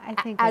 I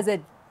think as a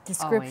always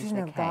description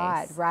the of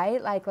God, case.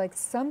 right? Like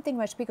something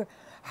much bigger.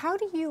 How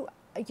do you,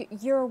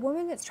 you're a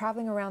woman that's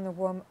traveling around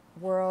the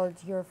world.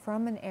 You're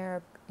from an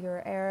Arab.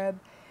 You're Arab.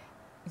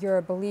 You're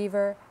a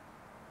believer.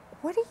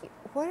 What do you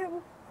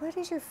what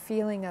is your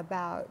feeling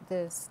about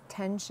this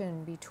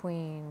tension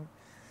between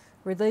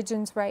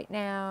religions right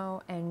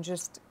now and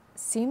just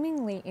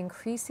seemingly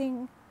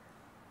increasing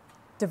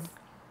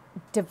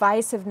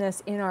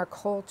divisiveness in our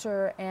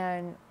culture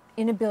and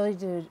inability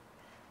to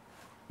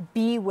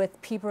be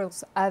with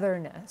people's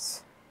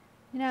otherness?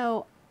 You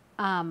know,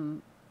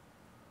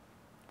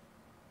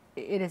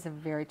 it is a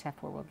very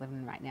tough world we're living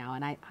in right now.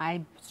 And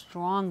I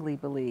strongly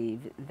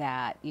believe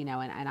that, you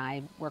know, and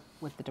I work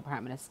with the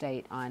Department of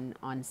State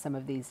on some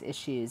of these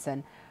issues.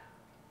 And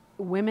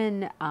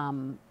women,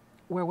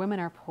 where women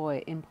are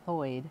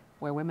employed,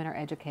 where women are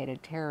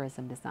educated,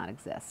 terrorism does not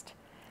exist.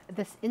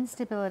 This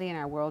instability in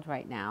our world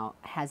right now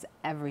has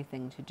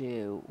everything to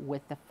do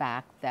with the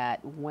fact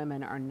that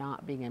women are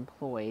not being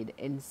employed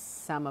in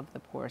some of the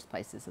poorest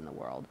places in the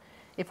world.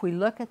 If we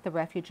look at the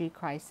refugee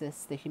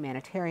crisis, the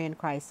humanitarian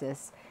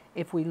crisis,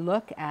 if we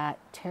look at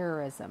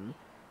terrorism,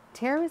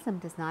 terrorism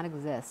does not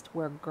exist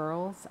where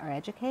girls are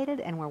educated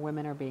and where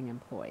women are being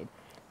employed.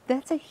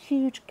 That's a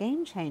huge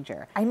game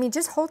changer. I mean,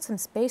 just hold some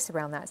space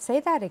around that. Say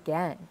that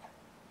again.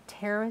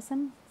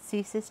 Terrorism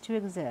ceases to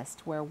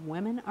exist where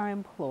women are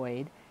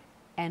employed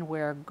and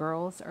where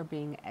girls are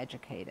being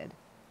educated,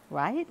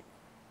 right?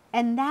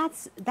 And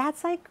that's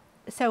like,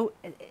 so,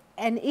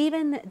 and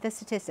even the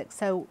statistics.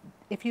 So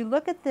if you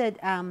look at the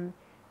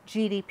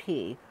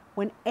GDP,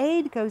 when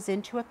aid goes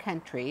into a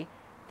country,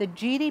 the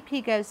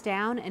GDP goes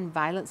down and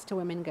violence to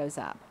women goes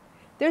up.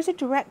 There's a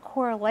direct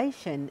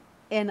correlation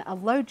in a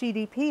low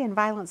GDP and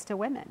violence to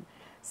women.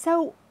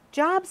 So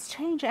jobs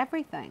change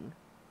everything.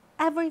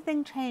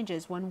 Everything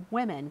changes when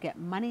women get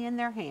money in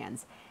their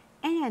hands,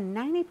 and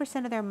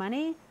 90% of their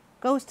money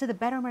goes to the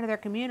betterment of their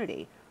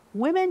community.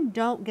 Women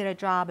don't get a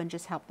job and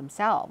just help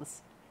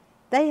themselves.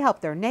 They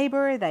help their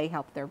neighbor, they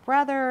help their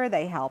brother,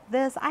 they help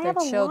this. I have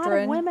a lot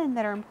of women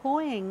that are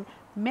employing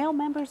male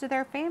members of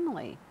their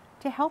family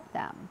to help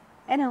them.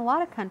 And in a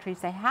lot of countries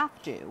they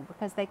have to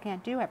because they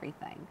can't do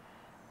everything.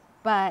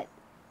 But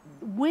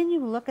when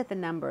you look at the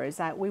numbers,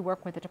 we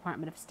work with the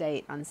Department of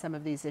State on some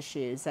of these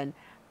issues, and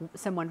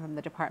someone from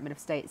the Department of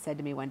State said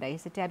to me one day, he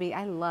said, "Debbie,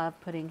 I love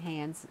putting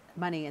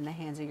money in the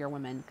hands of your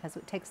women because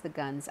it takes the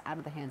guns out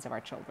of the hands of our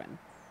children."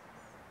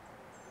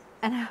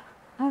 And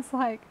I was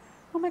like,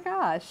 oh my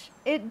gosh,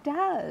 it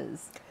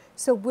does.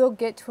 So we'll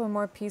get to a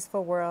more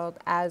peaceful world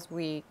as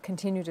we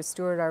continue to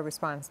steward our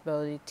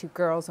responsibility to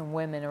girls and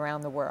women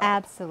around the world.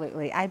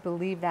 Absolutely. I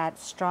believe that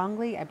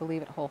strongly. I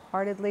believe it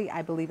wholeheartedly.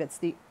 I believe it's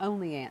the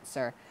only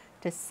answer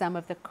to some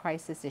of the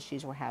crisis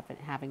issues we're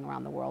having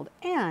around the world.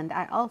 And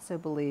I also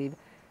believe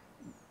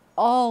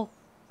all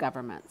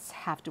governments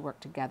have to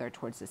work together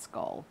towards this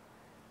goal.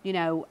 You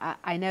know,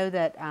 I know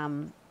that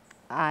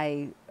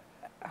I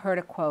heard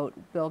a quote.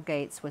 Bill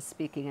Gates was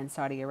speaking in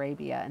Saudi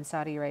Arabia, and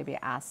Saudi Arabia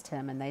asked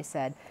him, and they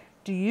said,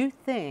 "Do you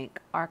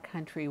think our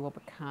country will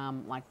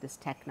become like this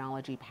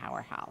technology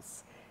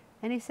powerhouse?"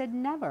 And he said,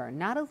 "Never,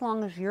 not as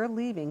long as you're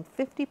leaving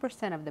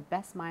 50% of the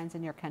best minds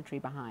in your country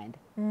behind."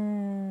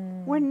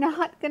 We're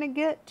not going to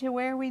get to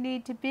where we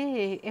need to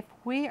be if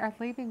we are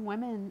leaving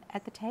women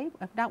at the table,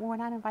 if not, we're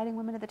not inviting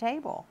women to the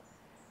table,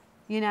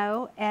 you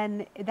know,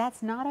 and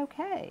that's not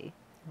okay.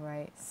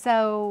 Right.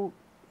 So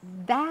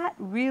that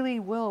really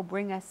will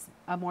bring us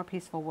a more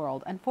peaceful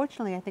world.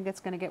 Unfortunately, I think it's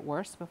going to get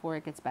worse before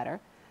it gets better.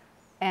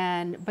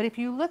 But if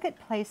you look at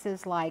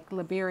places like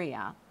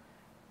Liberia,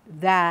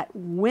 that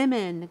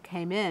women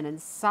came in and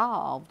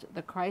solved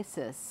the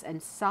crisis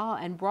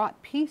and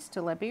brought peace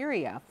to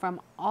Liberia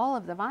from all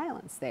of the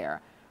violence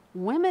there.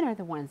 Women are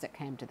the ones that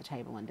came to the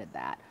table and did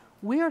that.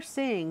 We are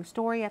seeing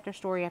story after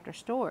story after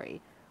story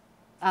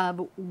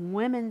of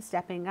women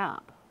stepping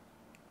up.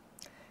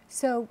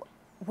 So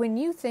when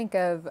you think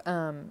of,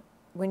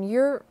 when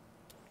you're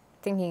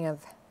thinking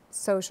of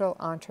social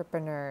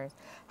entrepreneurs,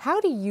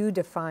 how do you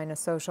define a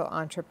social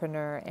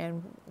entrepreneur,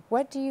 and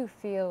what do you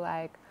feel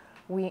like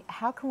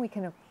how can we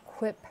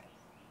equip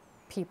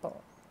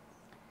people?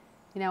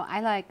 You know, I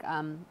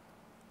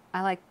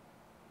like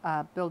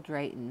Bill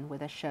Drayton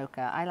with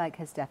Ashoka. I like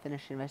his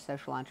definition of a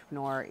social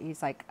entrepreneur.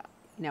 He's like,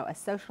 you know, a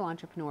social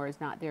entrepreneur is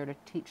not there to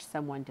teach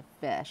someone to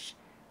fish.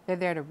 They're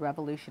there to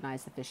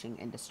revolutionize the fishing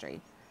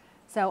industry.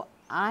 So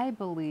I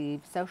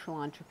believe social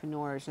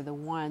entrepreneurs are the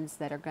ones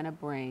that are going to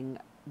bring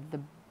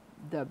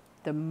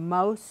the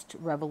most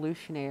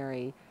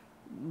revolutionary,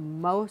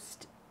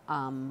 most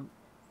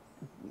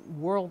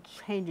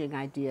world-changing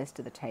ideas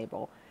to the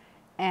table.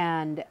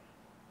 And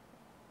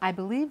I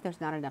believe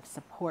there's not enough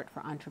support for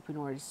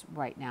entrepreneurs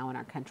right now in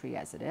our country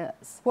as it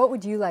is. What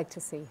would you like to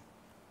see?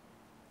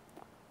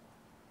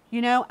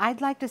 You know, I'd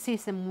like to see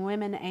some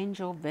women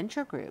angel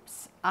venture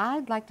groups.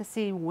 I'd like to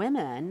see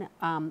women.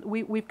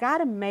 We've got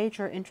a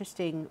major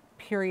interesting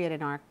period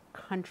in our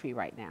country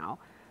right now.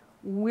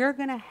 We're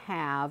going to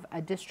have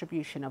a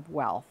distribution of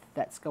wealth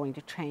that's going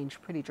to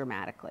change pretty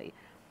dramatically.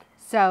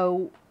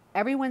 So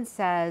everyone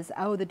says,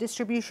 oh, the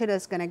distribution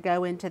is going to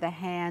go into the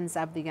hands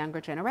of the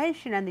younger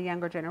generation, and the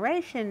younger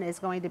generation is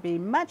going to be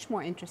much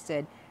more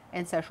interested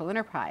in social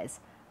enterprise.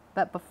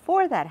 But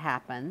before that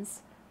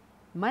happens,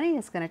 money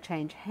is going to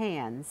change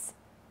hands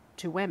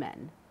to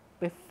women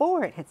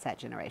before it hits that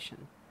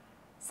generation.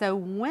 So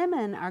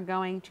women are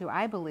going to,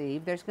 I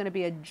believe, there's going to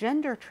be a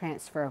gender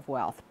transfer of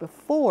wealth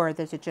before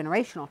there's a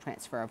generational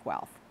transfer of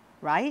wealth,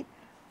 right?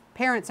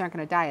 Parents aren't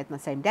going to die on the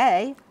same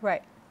day.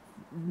 Right.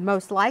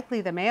 Most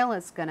likely the male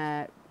is going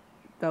to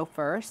go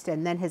first,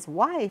 and then his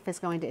wife is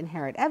going to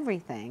inherit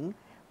everything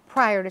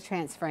prior to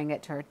transferring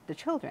it to the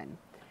children.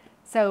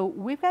 So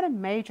we've got a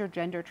major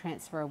gender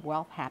transfer of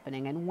wealth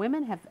happening, and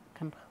women have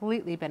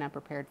completely been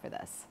unprepared for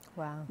this.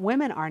 Wow.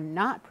 Women are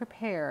not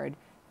prepared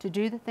to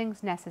do the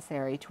things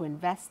necessary to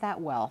invest that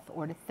wealth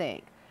or to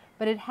think.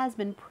 But it has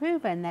been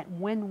proven that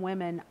when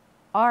women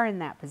are in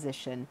that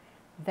position,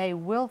 they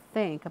will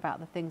think about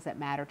the things that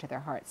matter to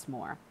their hearts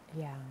more.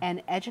 Yeah.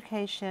 And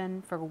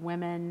education for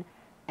women,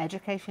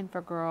 education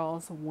for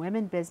girls,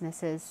 women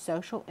businesses,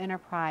 social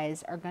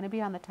enterprise are going to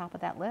be on the top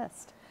of that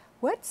list.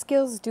 What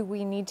skills do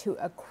we need to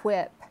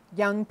equip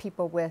young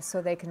people with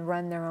so they can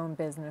run their own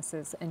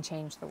businesses and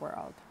change the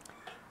world?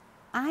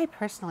 I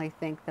personally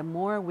think the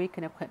more we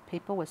can equip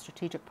people with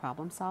strategic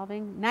problem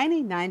solving,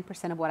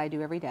 99% of what I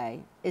do every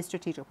day is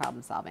strategic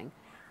problem solving.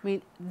 I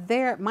mean,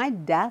 my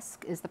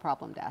desk is the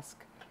problem desk.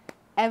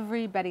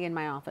 Everybody in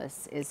my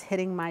office is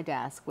hitting my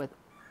desk with,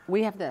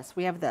 we have this,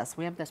 we have this,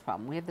 we have this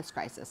problem, we have this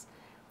crisis.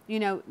 You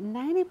know,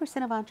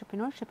 90% of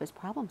entrepreneurship is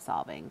problem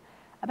solving.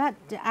 About,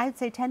 I'd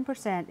say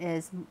 10%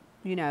 is,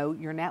 you know,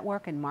 your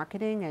network and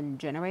marketing and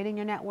generating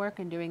your network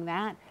and doing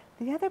that.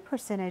 The other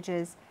percentage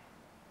is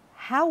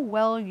how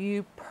well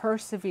you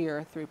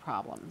persevere through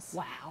problems.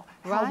 Wow.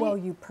 Right? How well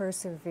you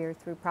persevere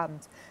through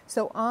problems.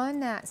 So on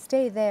that,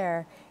 stay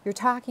there, you're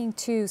talking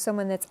to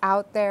someone that's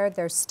out there,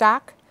 they're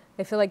stuck,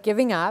 they feel like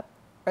giving up,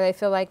 or they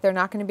feel like they're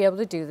not going to be able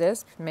to do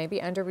this,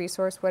 maybe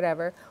under-resourced,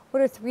 whatever.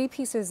 What are 3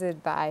 pieces of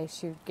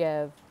advice you'd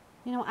give?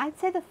 You know, I'd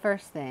say the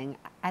first thing,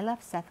 I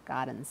love Seth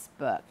Godin's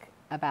book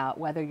about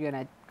whether you're in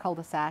a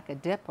cul-de-sac, a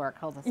dip, or a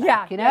cul-de-sac.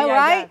 Yeah, you know,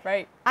 right? Yeah,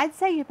 right. I'd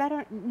say you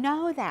better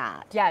know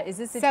that. Yeah, is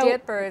this a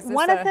dip or is this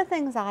one of the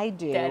things I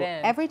do, dead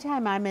end? every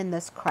time I'm in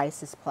this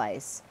crisis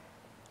place,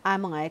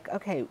 I'm like,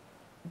 okay,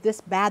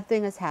 this bad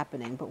thing is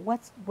happening, but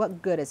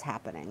what good is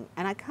happening?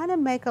 And I kind of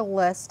make a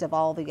list of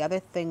all the other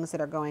things that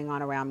are going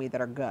on around me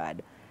that are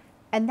good.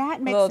 And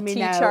that makes me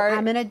know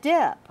I'm in a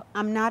dip.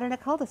 I'm not in a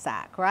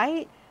cul-de-sac,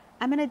 right?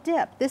 I'm in a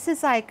dip. This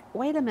is like,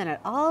 wait a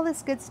minute, all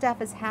this good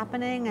stuff is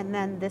happening and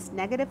then this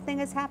negative thing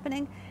is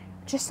happening.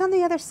 Just on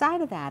the other side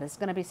of that is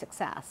going to be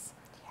success.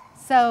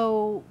 Yes.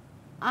 So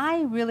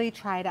I really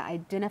try to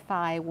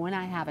identify when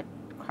I have a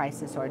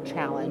crisis or a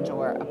challenge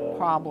or a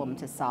problem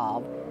to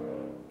solve.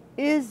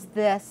 Is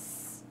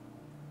this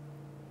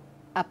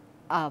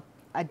a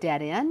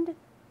dead end?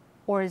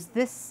 Or is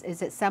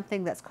it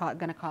something that's going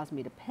to cause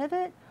me to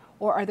pivot?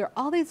 Or are there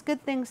all these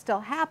good things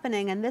still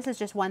happening and this is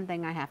just one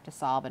thing I have to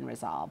solve and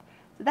resolve?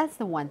 So that's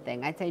the one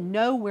thing. I'd say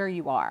know where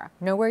you are.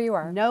 Know where you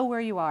are. Know where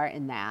you are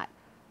in that.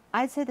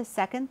 I'd say the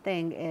second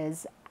thing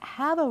is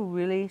have a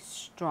really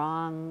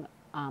strong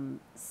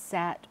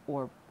set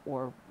or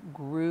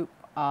group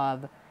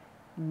of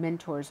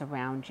mentors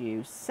around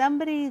you.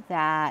 Somebody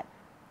that,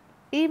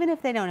 even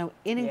if they don't know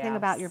anything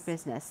about your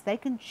business, they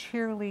can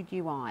cheerlead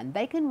you on.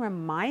 They can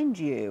remind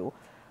you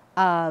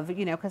of,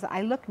 you know, because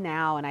I look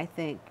now and I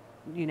think,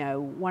 you know,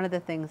 one of the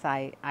things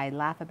I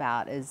laugh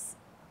about is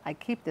I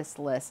keep this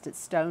list. It's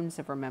stones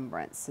of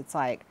remembrance. It's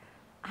like,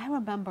 I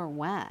remember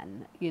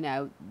when, you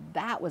know,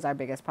 that was our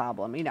biggest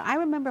problem. You know, I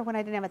remember when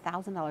I didn't have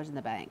 $1,000 in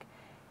the bank.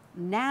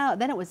 Now,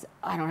 then it was,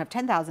 I don't have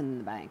 10,000 in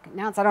the bank.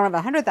 Now it's, I don't have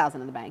 100,000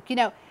 in the bank. You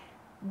know,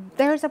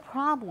 there's a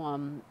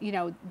problem, you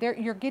know,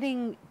 you're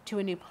getting to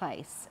a new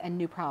place and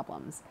new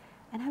problems.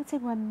 And I would say,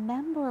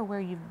 remember where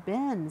you've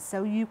been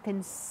so you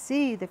can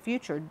see the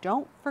future.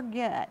 Don't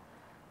forget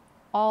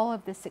all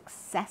of the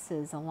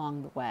successes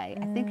along the way.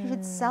 I think you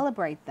should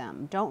celebrate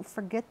them. Don't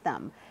forget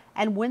them.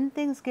 And when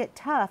things get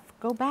tough,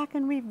 go back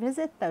and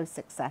revisit those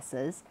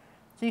successes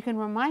so you can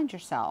remind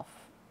yourself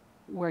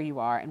where you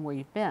are and where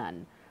you've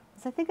been.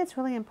 So I think it's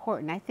really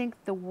important. I think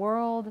the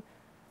world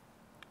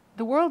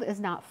is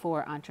not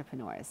for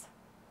entrepreneurs.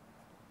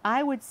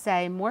 I would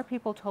say more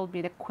people told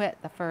me to quit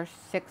the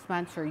first 6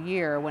 months or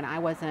year when I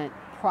wasn't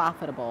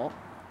profitable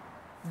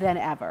than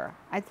ever.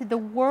 I'd say the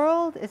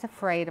world is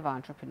afraid of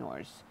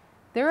entrepreneurs.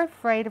 They're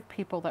afraid of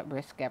people that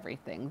risk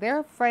everything. They're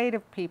afraid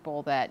of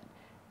people that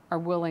are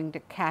willing to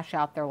cash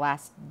out their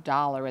last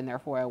dollar in their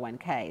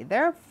 401k.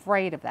 They're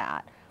afraid of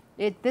that.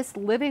 This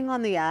living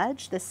on the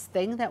edge, this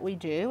thing that we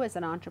do as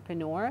an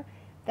entrepreneur,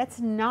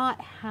 that's not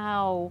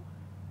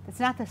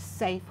the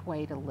safe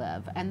way to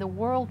live. And the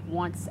world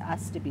wants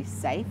us to be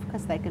safe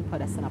because they can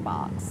put us in a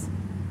box.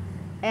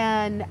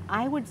 And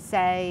I would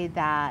say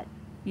that,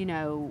 you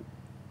know,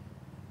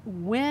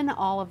 when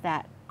all of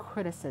that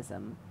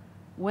criticism,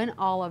 when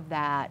all of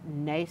that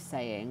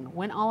naysaying,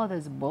 when all of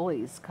those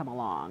bullies come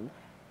along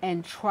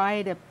and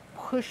try to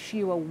push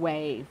you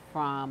away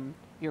from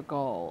your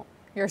goal.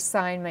 Your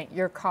assignment,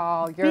 your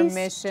call, your Be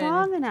mission.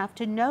 strong enough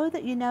to know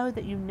that you know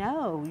that you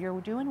know you're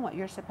doing what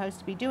you're supposed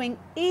to be doing,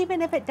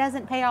 even if it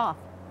doesn't pay off.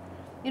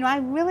 You know, I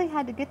really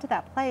had to get to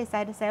that place. I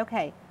had to say,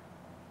 okay,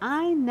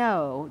 I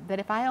know that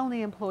if I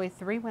only employ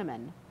 3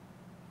 women,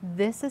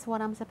 this is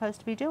what I'm supposed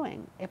to be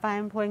doing. If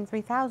I'm employing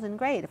 3,000,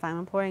 great. If I'm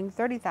employing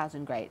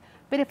 30,000, great.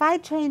 But if I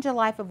change the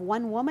life of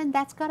one woman,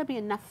 that's got to be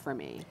enough for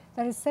me.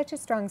 That is such a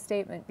strong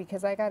statement,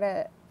 because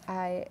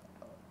I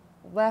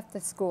left the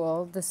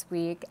school this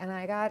week and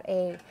I got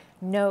a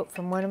note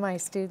from one of my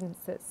students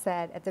that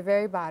said, at the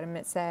very bottom,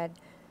 it said,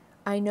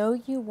 I know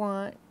you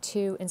want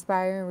to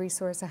inspire and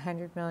resource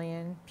 100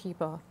 million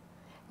people.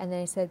 And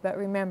then he said, but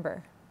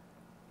remember,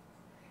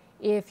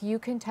 if you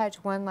can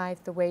touch one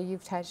life the way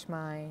you've touched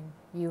mine,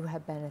 you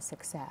have been a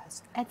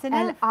success. That's enough.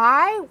 And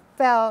I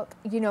felt,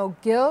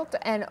 guilt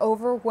and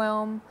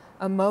overwhelm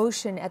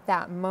emotion at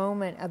that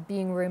moment of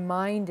being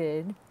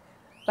reminded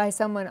by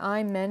someone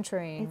I'm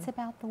mentoring. It's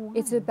about the one.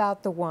 It's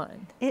about the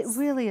one. It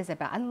really is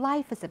about,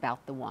 life is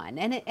about the one.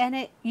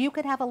 And you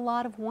could have a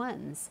lot of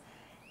ones.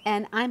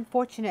 And I'm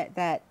fortunate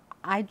that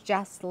I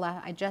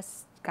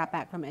just got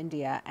back from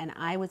India, and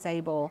I was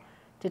able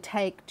to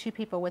take 2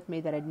 people with me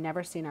that had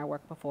never seen our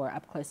work before,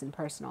 up close and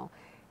personal.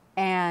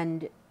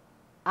 And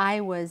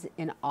I was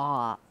in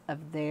awe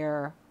of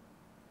their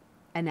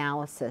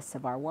analysis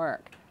of our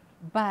work.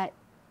 But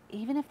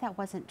even if that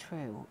wasn't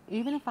true,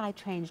 even if I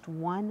changed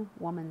one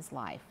woman's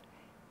life,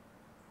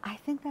 I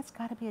think that's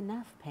got to be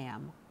enough,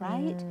 Pam,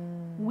 right?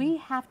 We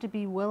have to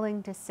be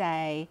willing to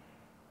say,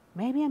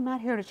 maybe I'm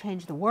not here to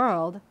change the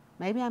world,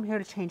 maybe I'm here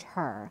to change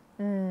her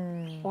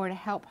or to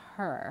help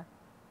her.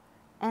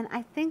 And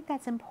I think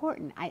that's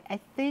important. I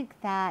think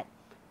that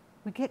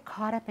we get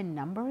caught up in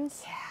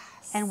numbers.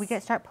 Yes. And we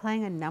start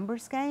playing a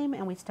numbers game,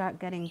 and we start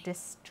getting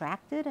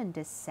distracted and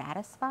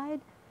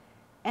dissatisfied.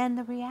 And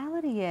the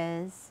reality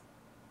is,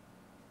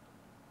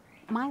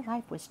 my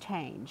life was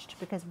changed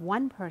because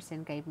one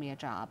person gave me a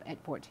job at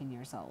 14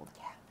 years old.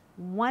 Yeah.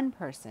 One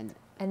person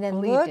And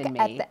then believed look in me.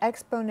 at the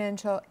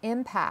exponential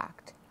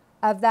impact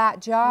of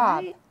that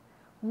job. Right?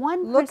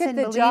 One Look person at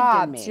the believed in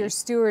jobs me. you're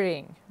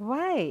stewarding.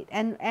 Right.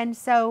 And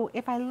so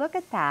if I look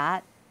at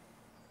that,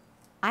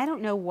 I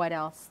don't know what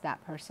else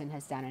that person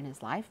has done in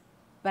his life,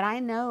 but I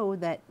know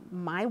that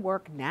my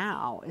work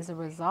now is a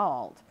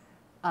result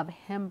of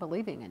him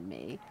believing in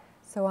me.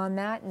 So on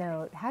that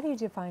note, how do you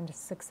define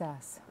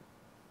success?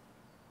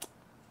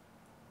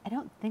 I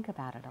don't think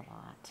about it a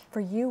lot. For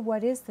you,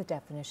 what is the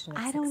definition of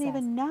I success? don't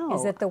even know.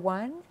 Is it the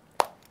one?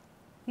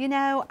 You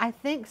know, I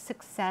think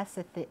success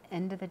at the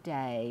end of the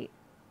day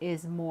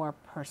is more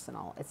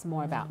personal. It's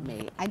more about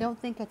me. I don't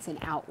think it's an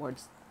outward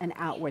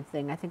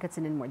thing. I think it's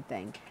an inward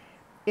thing.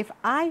 If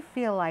I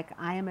feel like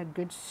I am a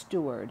good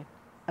steward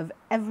of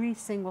every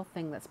single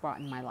thing that's brought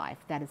in my life,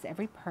 that is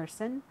every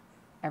person,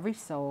 every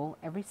soul,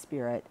 every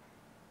spirit,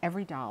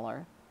 every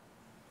dollar,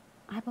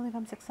 I believe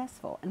I'm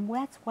successful. And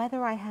that's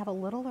whether I have a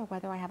little or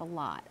whether I have a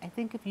lot. I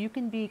think if you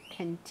can be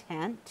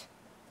content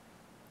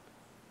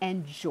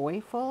and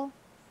joyful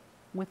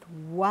with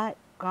what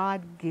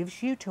God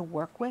gives you to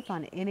work with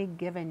on any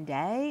given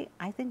day,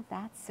 I think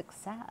that's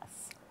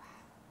success.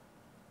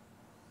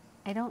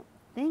 I don't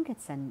think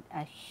it's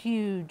a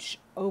huge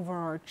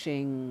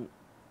overarching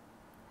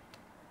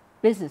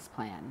business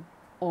plan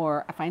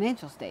or a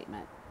financial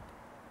statement.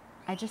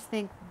 I just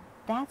think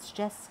that's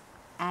just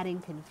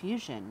adding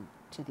confusion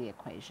to the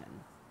equation.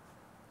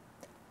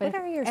 But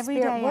What are your every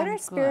day what I'm are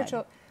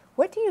spiritual? good.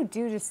 What do you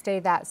do to stay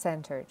that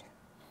centered?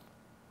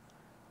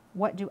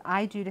 What do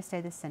I do to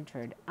stay this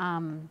centered?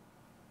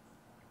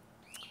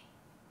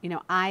 You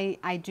know,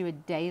 I do a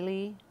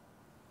daily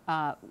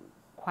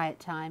quiet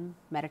time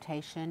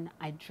meditation.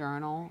 I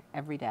journal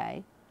every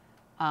day.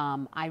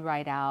 I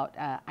write out.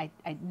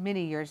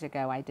 Many years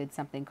ago, I did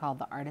something called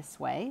the Artist's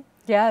Way.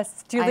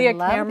 Yes, Julia I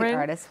love Cameron. the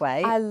Artist's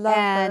Way. I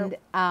love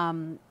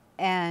her.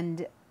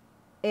 And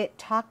it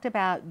talked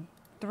about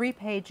 3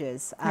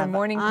 pages Her of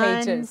morning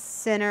pages.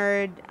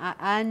 uncentered,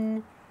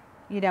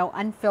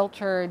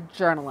 unfiltered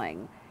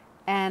journaling.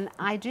 And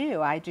I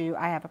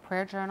have a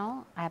prayer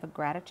journal. I have a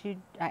gratitude.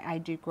 I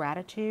do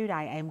gratitude.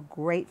 I am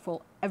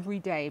grateful every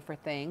day for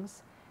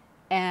things.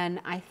 And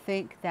I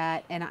think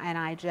that, and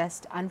I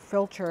just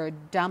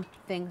unfiltered dump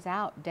things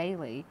out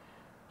daily.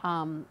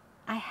 I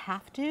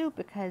have to,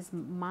 because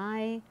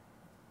my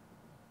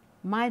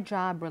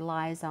job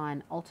relies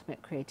on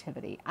ultimate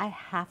creativity. I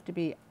have to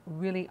be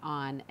really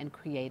on and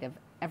creative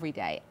every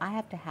day. I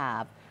have to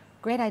have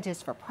great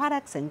ideas for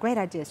products and great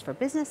ideas for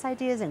business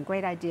ideas and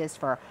great ideas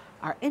for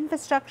our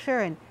infrastructure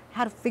and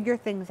how to figure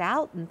things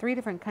out in 3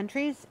 different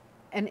countries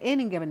and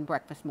any given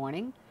breakfast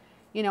morning.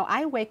 You know,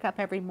 I wake up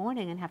every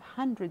morning and have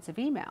hundreds of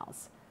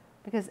emails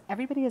because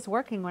everybody is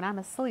working when I'm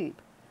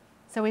asleep.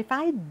 So if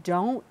I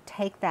don't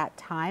take that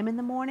time in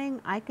the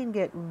morning, I can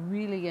get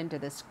really into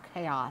this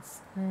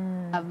chaos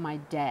of my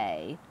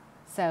day.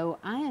 So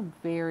I am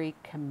very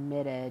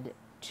committed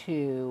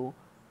to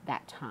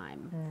that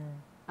time.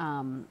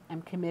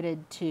 I'm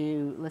committed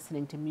to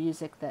listening to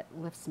music that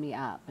lifts me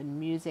up and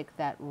music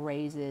that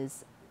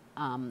raises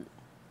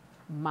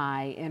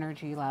my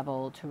energy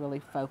level to really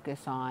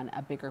focus on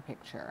a bigger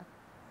picture.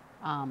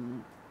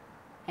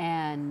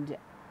 And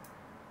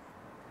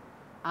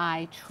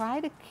I try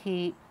to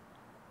keep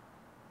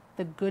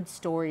the good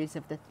stories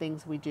of the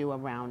things we do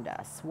around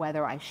us,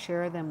 whether I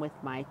share them with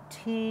my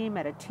team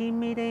at a team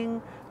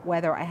meeting,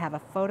 whether I have a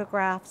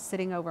photograph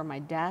sitting over my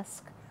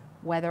desk,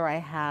 whether I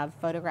have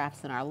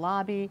photographs in our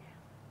lobby.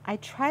 I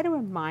try to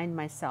remind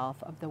myself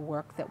of the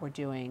work that we're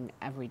doing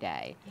every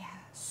day,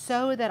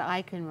 so that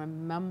I can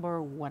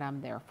remember what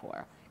I'm there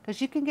for. Because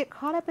you can get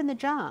caught up in the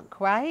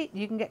junk, right?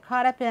 You can get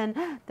caught up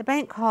in the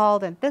bank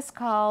called and this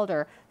called,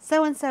 or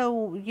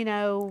so-and-so, you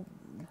know,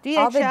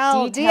 All the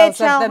DHL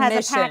details of the has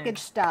mission. a package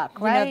stuck,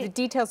 right? You know, the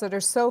details that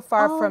are so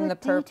far All from the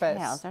details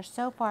purpose. are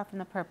so far from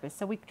the purpose.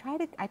 So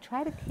I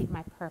try to keep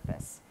my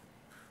purpose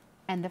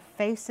and the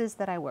faces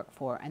that I work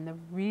for and the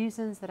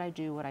reasons that I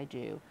do what I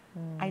do.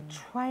 I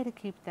try to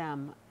keep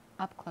them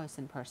up close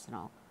and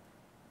personal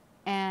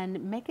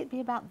and make it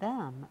be about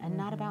them and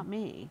not about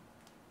me,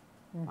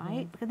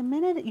 right? Because the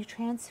minute that you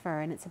transfer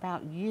and it's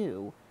about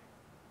you,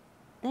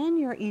 then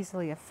you're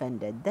easily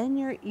offended. Then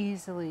you're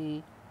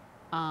easily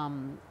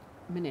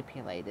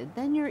manipulated.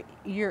 Then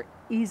you're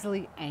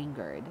easily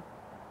angered,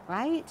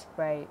 right?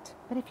 Right.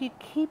 But if you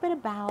keep it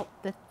about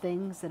the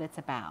things that it's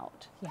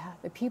about, Yeah,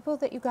 the people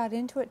that you got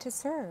into it to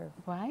serve.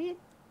 right?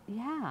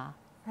 Yeah.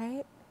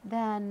 Right?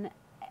 Then,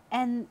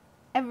 and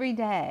every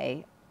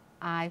day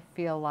I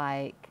feel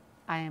like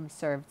I am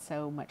served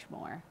so much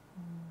more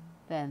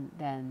than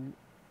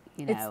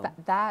you know.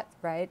 It's that,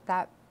 right?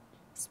 That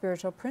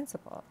spiritual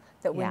principle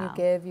that when you Yeah.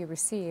 give, you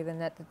receive, and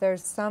that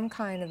there's some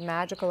kind of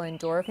magical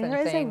endorphin There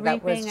is a thing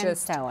that was reaping and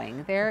just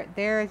sowing.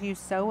 There you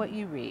sow what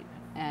you reap,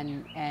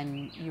 and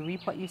you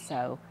reap what you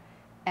sow.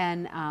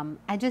 And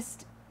I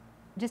just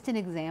an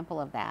example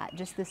of that.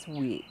 Just this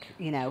week,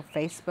 you know,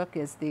 Facebook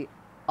is the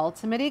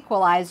ultimate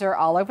equalizer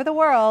all over the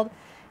world.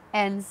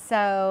 And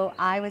so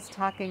I was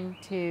talking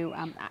to,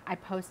 I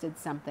posted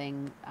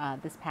something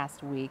this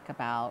past week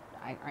about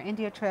our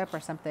India trip or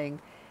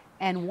something.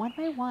 And one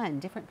by one,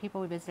 different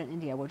people we visited in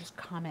India were just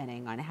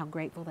commenting on how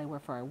grateful they were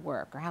for our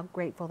work, or how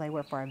grateful they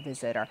were for our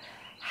visit, or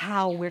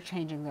how we're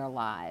changing their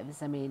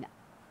lives. I mean,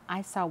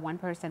 I saw one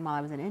person while I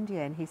was in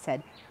India, and he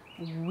said,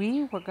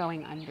 we were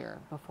going under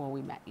before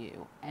we met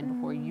you, and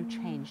before you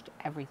changed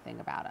everything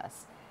about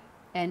us.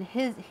 And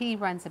he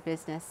runs a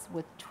business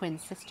with twin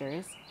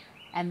sisters,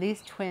 and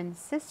these twin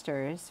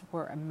sisters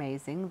were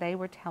amazing. They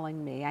were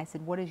telling me, I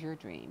said, what is your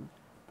dream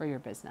for your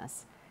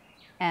business?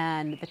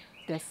 And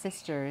the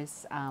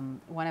sisters,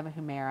 one of them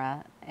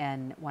Humaira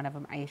and one of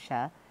them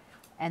Aisha,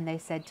 and they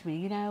said to me,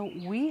 you know,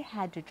 we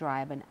had to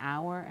drive an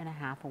hour and a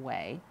half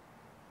away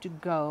to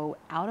go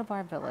out of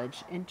our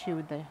village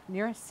into the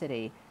nearest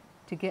city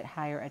to get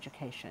higher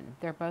education.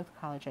 They're both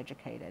college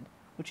educated,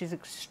 which is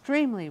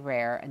extremely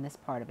rare in this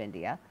part of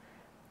India.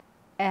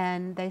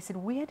 And they said,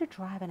 we had to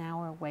drive an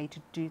hour away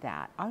to do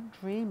that. Our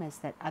dream is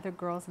that other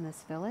girls in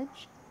this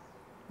village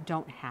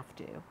don't have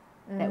to.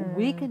 That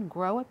we can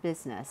grow a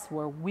business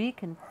where we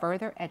can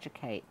further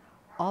educate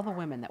all the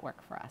women that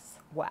work for us.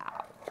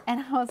 wow.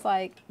 And I was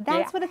like,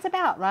 that's what it's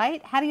about,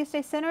 right? How do you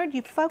stay centered?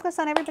 You focus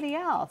on everybody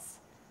else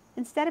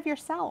instead of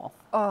yourself.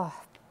 Oh,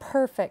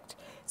 perfect.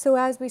 So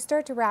as we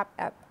start to wrap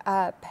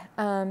up,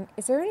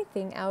 is there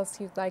anything else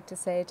you'd like to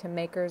say to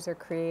makers or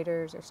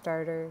creators or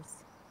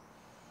starters?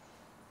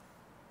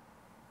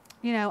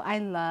 You know,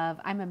 I'm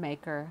a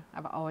maker.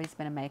 I've always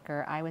been a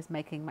maker. I was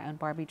making my own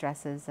Barbie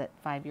dresses at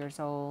 5 years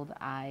old.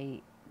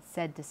 I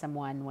said to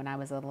someone when I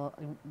was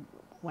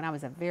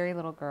a very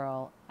little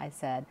girl, I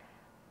said,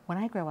 when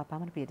I grow up, I'm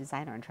going to be a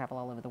designer and travel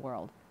all over the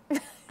world.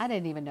 I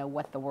didn't even know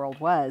what the world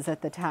was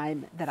at the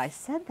time that I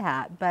said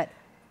that, but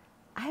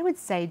I would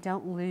say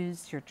don't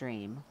lose your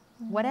dream,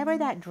 whatever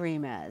that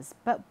dream is,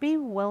 but be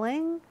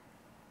willing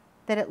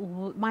that it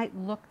might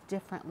look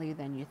differently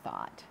than you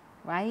thought,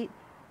 right?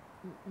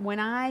 When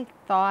I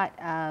thought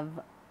of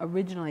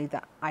originally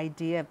the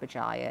idea of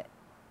Bajalia,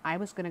 I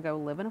was going to go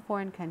live in a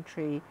foreign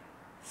country,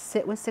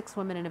 sit with 6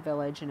 women in a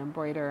village and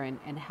embroider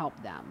and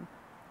help them.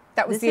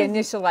 That was the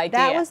initial idea.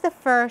 That was the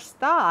first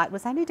thought,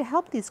 was I need to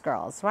help these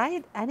girls,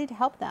 right? I need to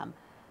help them.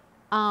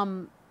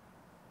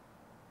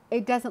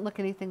 It doesn't look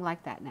anything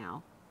like that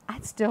now. I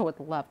still would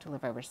love to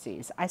live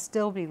overseas. I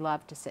still would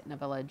love to sit in a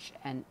village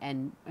and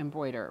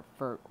embroider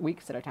for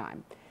weeks at a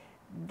time.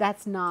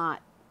 That's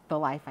not the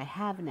life I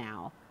have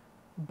now.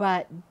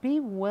 But be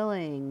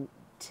willing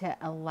to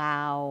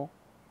allow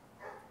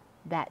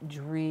that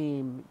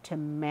dream to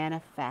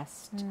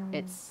manifest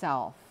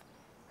itself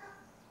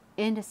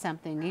into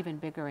something even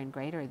bigger and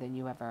greater than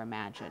you ever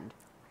imagined.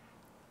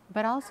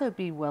 But also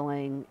be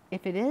willing,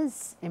 if it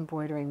is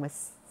embroidering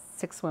with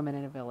 6 women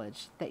in a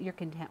village, that you're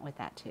content with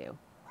that too.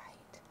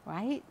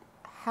 Right?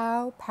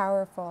 How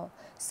powerful.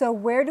 So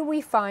where do we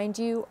find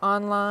you?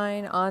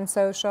 Online, on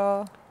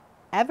social?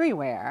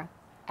 Everywhere.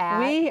 At?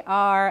 We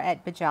are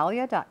at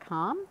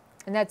Bajalia.com.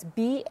 And that's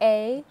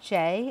B-A?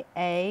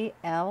 Jalia.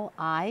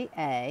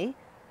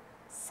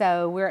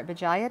 So we're at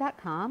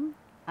Bajalia.com.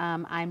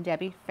 I'm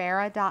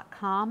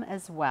DebbieFarah.com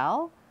as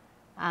well.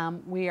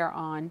 We are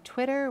on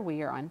Twitter,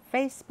 we are on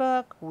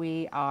Facebook,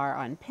 we are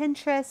on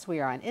Pinterest, we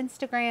are on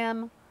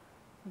Instagram.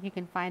 You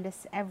can find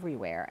us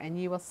everywhere, and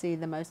you will see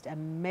the most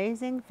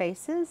amazing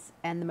faces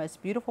and the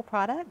most beautiful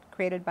product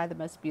created by the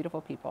most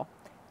beautiful people.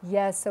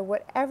 Yes, so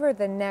whatever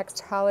the next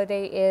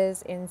holiday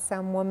is in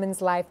some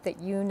woman's life that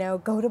you know,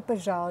 go to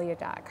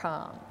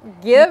Bajalia.com.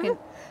 Give,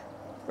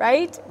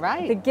 right?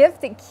 Right. The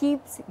gift that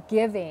keeps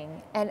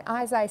giving. And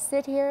as I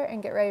sit here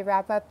and get ready to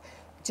wrap up,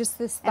 just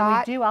this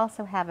thought. And we do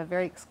also have a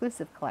very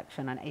exclusive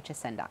collection on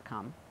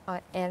hsn.com.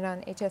 And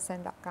on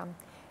hsn.com.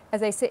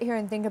 As I sit here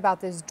and think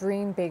about this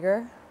dream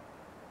bigger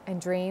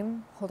and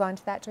dream, hold on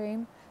to that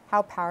dream.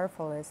 How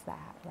powerful is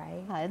that,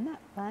 right? Isn't that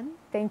fun?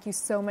 Thank you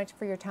so much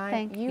for your time.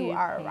 Thank you, You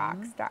are a Pam.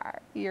 rock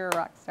star. You're a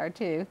rock star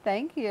too.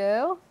 Thank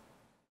you.